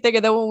thinking the same thing.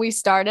 And then when we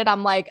started,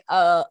 I'm like,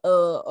 so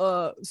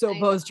I know.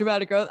 post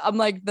traumatic growth. I'm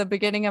like, the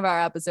beginning of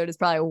our episode is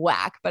probably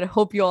whack, but I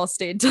hope you all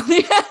stayed till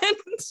the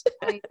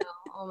I know.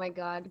 Oh my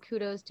God.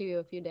 Kudos to you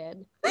if you did.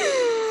 end.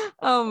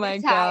 Oh We're my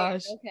tired.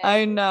 gosh. Okay.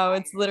 I know.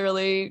 It's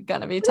literally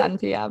gonna be 10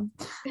 p.m.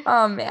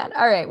 Oh man.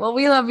 All right. Well,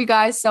 we love you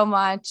guys so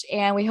much.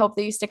 And we hope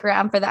that you stick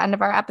around for the end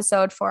of our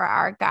episode for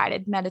our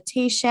guided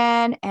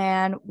meditation.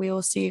 And we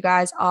will see you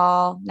guys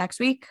all next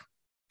week.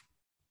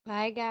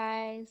 Bye,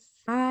 guys.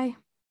 Bye.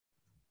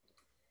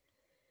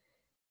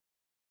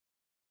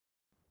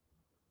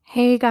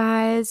 Hey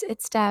guys,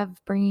 it's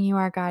Dev bringing you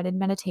our guided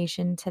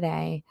meditation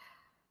today.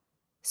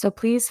 So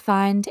please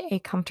find a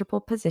comfortable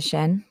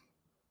position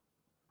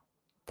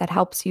that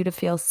helps you to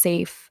feel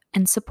safe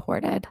and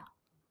supported.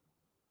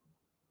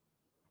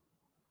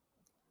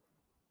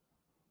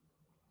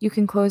 You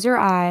can close your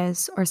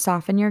eyes or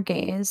soften your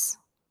gaze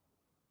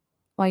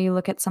while you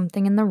look at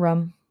something in the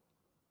room.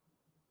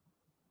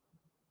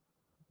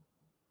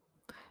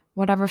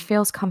 Whatever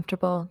feels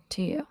comfortable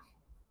to you.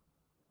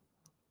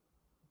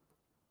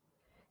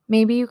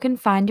 Maybe you can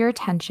find your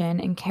attention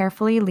and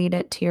carefully lead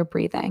it to your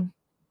breathing.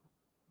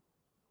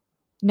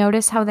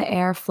 Notice how the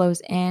air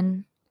flows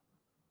in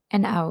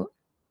and out.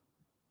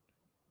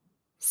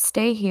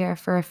 Stay here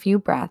for a few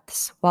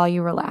breaths while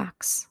you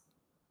relax.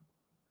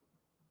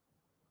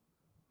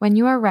 When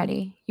you are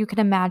ready, you can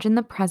imagine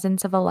the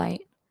presence of a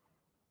light.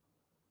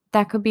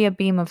 That could be a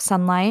beam of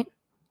sunlight,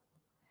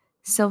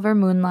 silver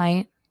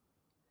moonlight,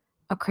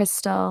 a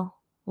crystal,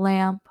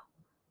 lamp,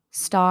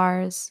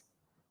 stars,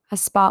 a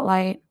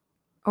spotlight,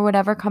 or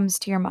whatever comes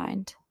to your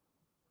mind.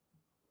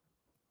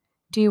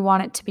 Do you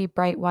want it to be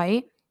bright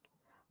white,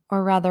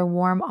 or rather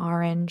warm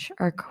orange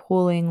or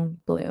cooling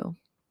blue?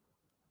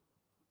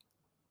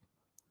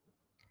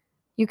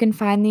 You can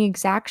find the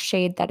exact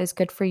shade that is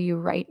good for you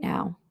right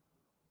now.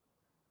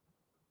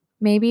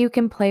 Maybe you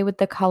can play with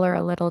the color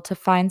a little to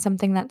find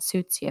something that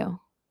suits you.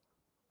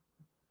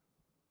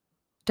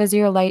 Does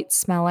your light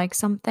smell like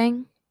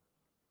something?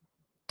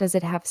 Does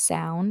it have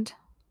sound?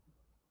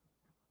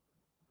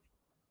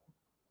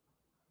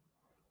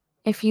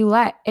 If you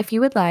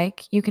would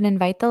like, you can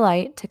invite the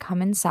light to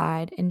come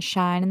inside and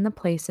shine in the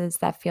places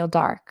that feel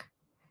dark.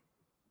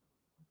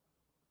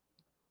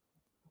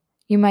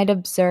 You might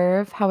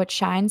observe how it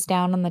shines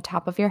down on the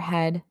top of your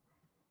head,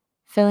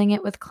 filling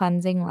it with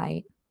cleansing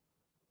light.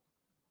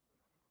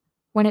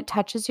 When it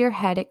touches your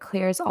head, it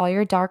clears all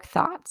your dark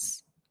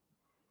thoughts.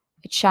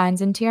 It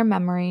shines into your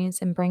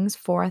memories and brings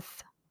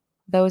forth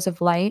those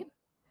of light,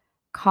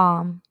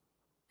 calm,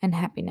 and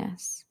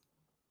happiness.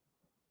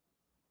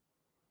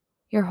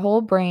 Your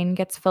whole brain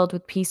gets filled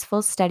with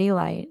peaceful, steady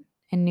light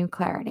and new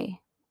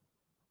clarity.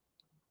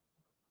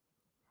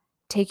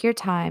 Take your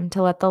time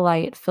to let the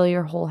light fill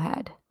your whole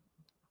head.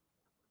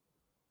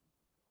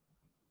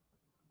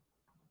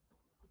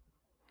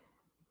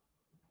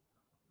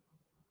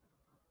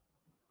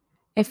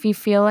 If you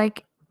feel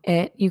like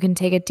it, you can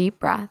take a deep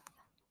breath.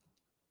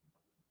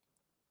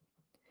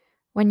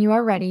 When you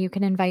are ready, you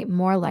can invite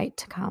more light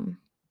to come.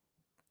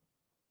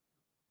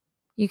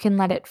 You can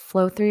let it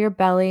flow through your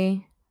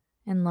belly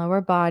and lower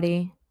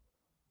body.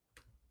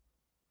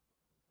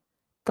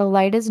 The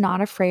light is not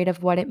afraid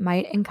of what it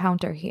might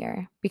encounter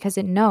here because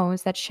it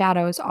knows that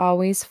shadows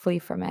always flee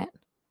from it.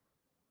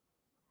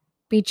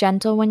 Be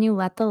gentle when you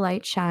let the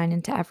light shine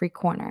into every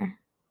corner.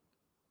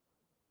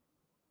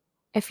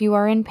 If you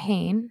are in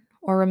pain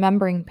or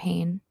remembering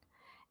pain,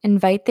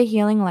 invite the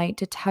healing light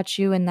to touch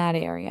you in that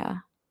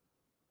area.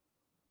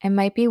 It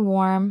might be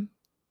warm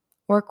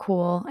or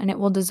cool, and it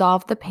will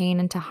dissolve the pain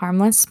into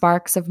harmless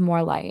sparks of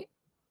more light.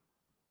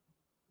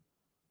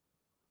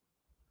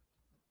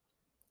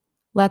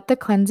 Let the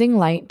cleansing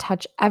light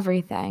touch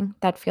everything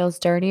that feels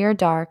dirty or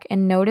dark,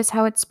 and notice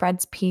how it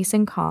spreads peace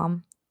and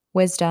calm,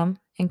 wisdom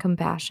and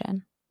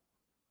compassion.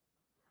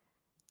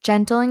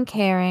 Gentle and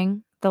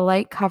caring, the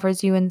light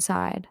covers you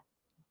inside.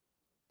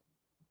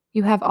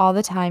 You have all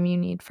the time you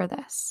need for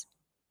this.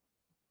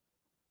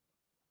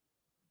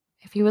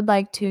 If you would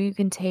like to, you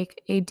can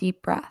take a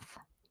deep breath.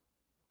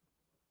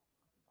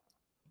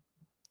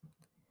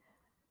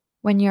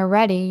 When you're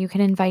ready, you can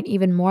invite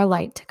even more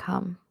light to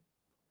come.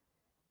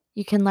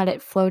 You can let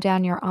it flow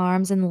down your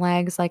arms and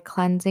legs like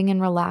cleansing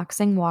and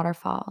relaxing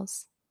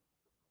waterfalls.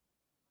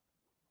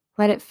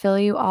 Let it fill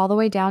you all the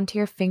way down to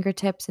your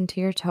fingertips and to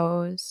your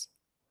toes.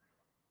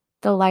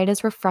 The light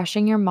is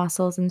refreshing your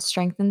muscles and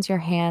strengthens your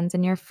hands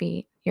and your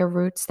feet, your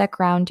roots that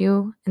ground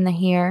you in the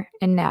here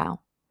and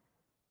now.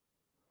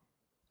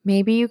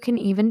 Maybe you can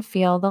even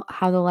feel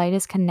how the light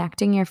is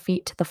connecting your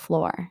feet to the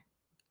floor.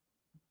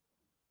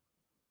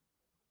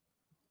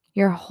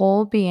 Your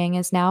whole being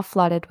is now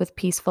flooded with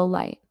peaceful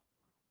light.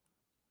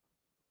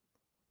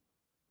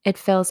 It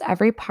fills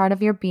every part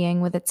of your being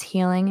with its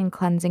healing and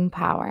cleansing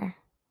power.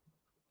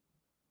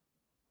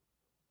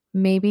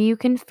 Maybe you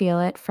can feel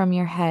it from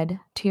your head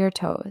to your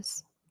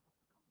toes.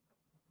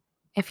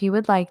 If you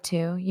would like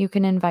to, you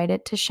can invite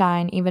it to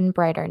shine even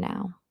brighter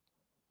now.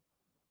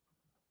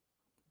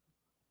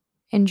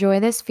 Enjoy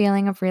this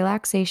feeling of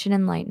relaxation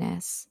and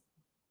lightness.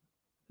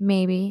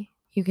 Maybe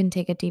you can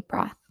take a deep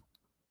breath.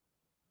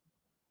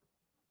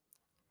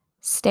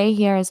 Stay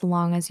here as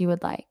long as you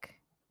would like.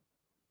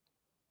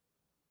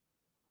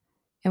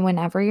 And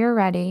whenever you're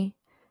ready,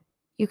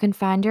 you can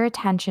find your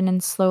attention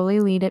and slowly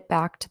lead it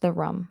back to the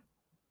room.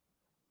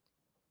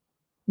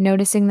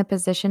 Noticing the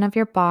position of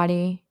your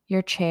body,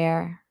 your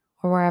chair,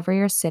 or wherever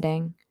you're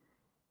sitting,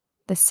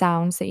 the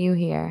sounds that you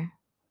hear.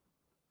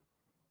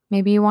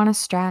 Maybe you want to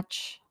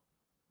stretch.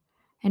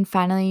 And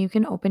finally, you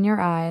can open your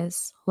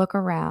eyes, look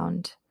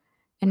around,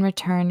 and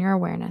return your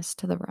awareness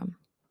to the room.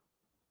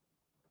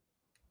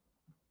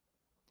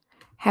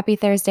 Happy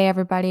Thursday,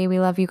 everybody. We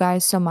love you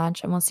guys so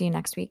much, and we'll see you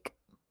next week.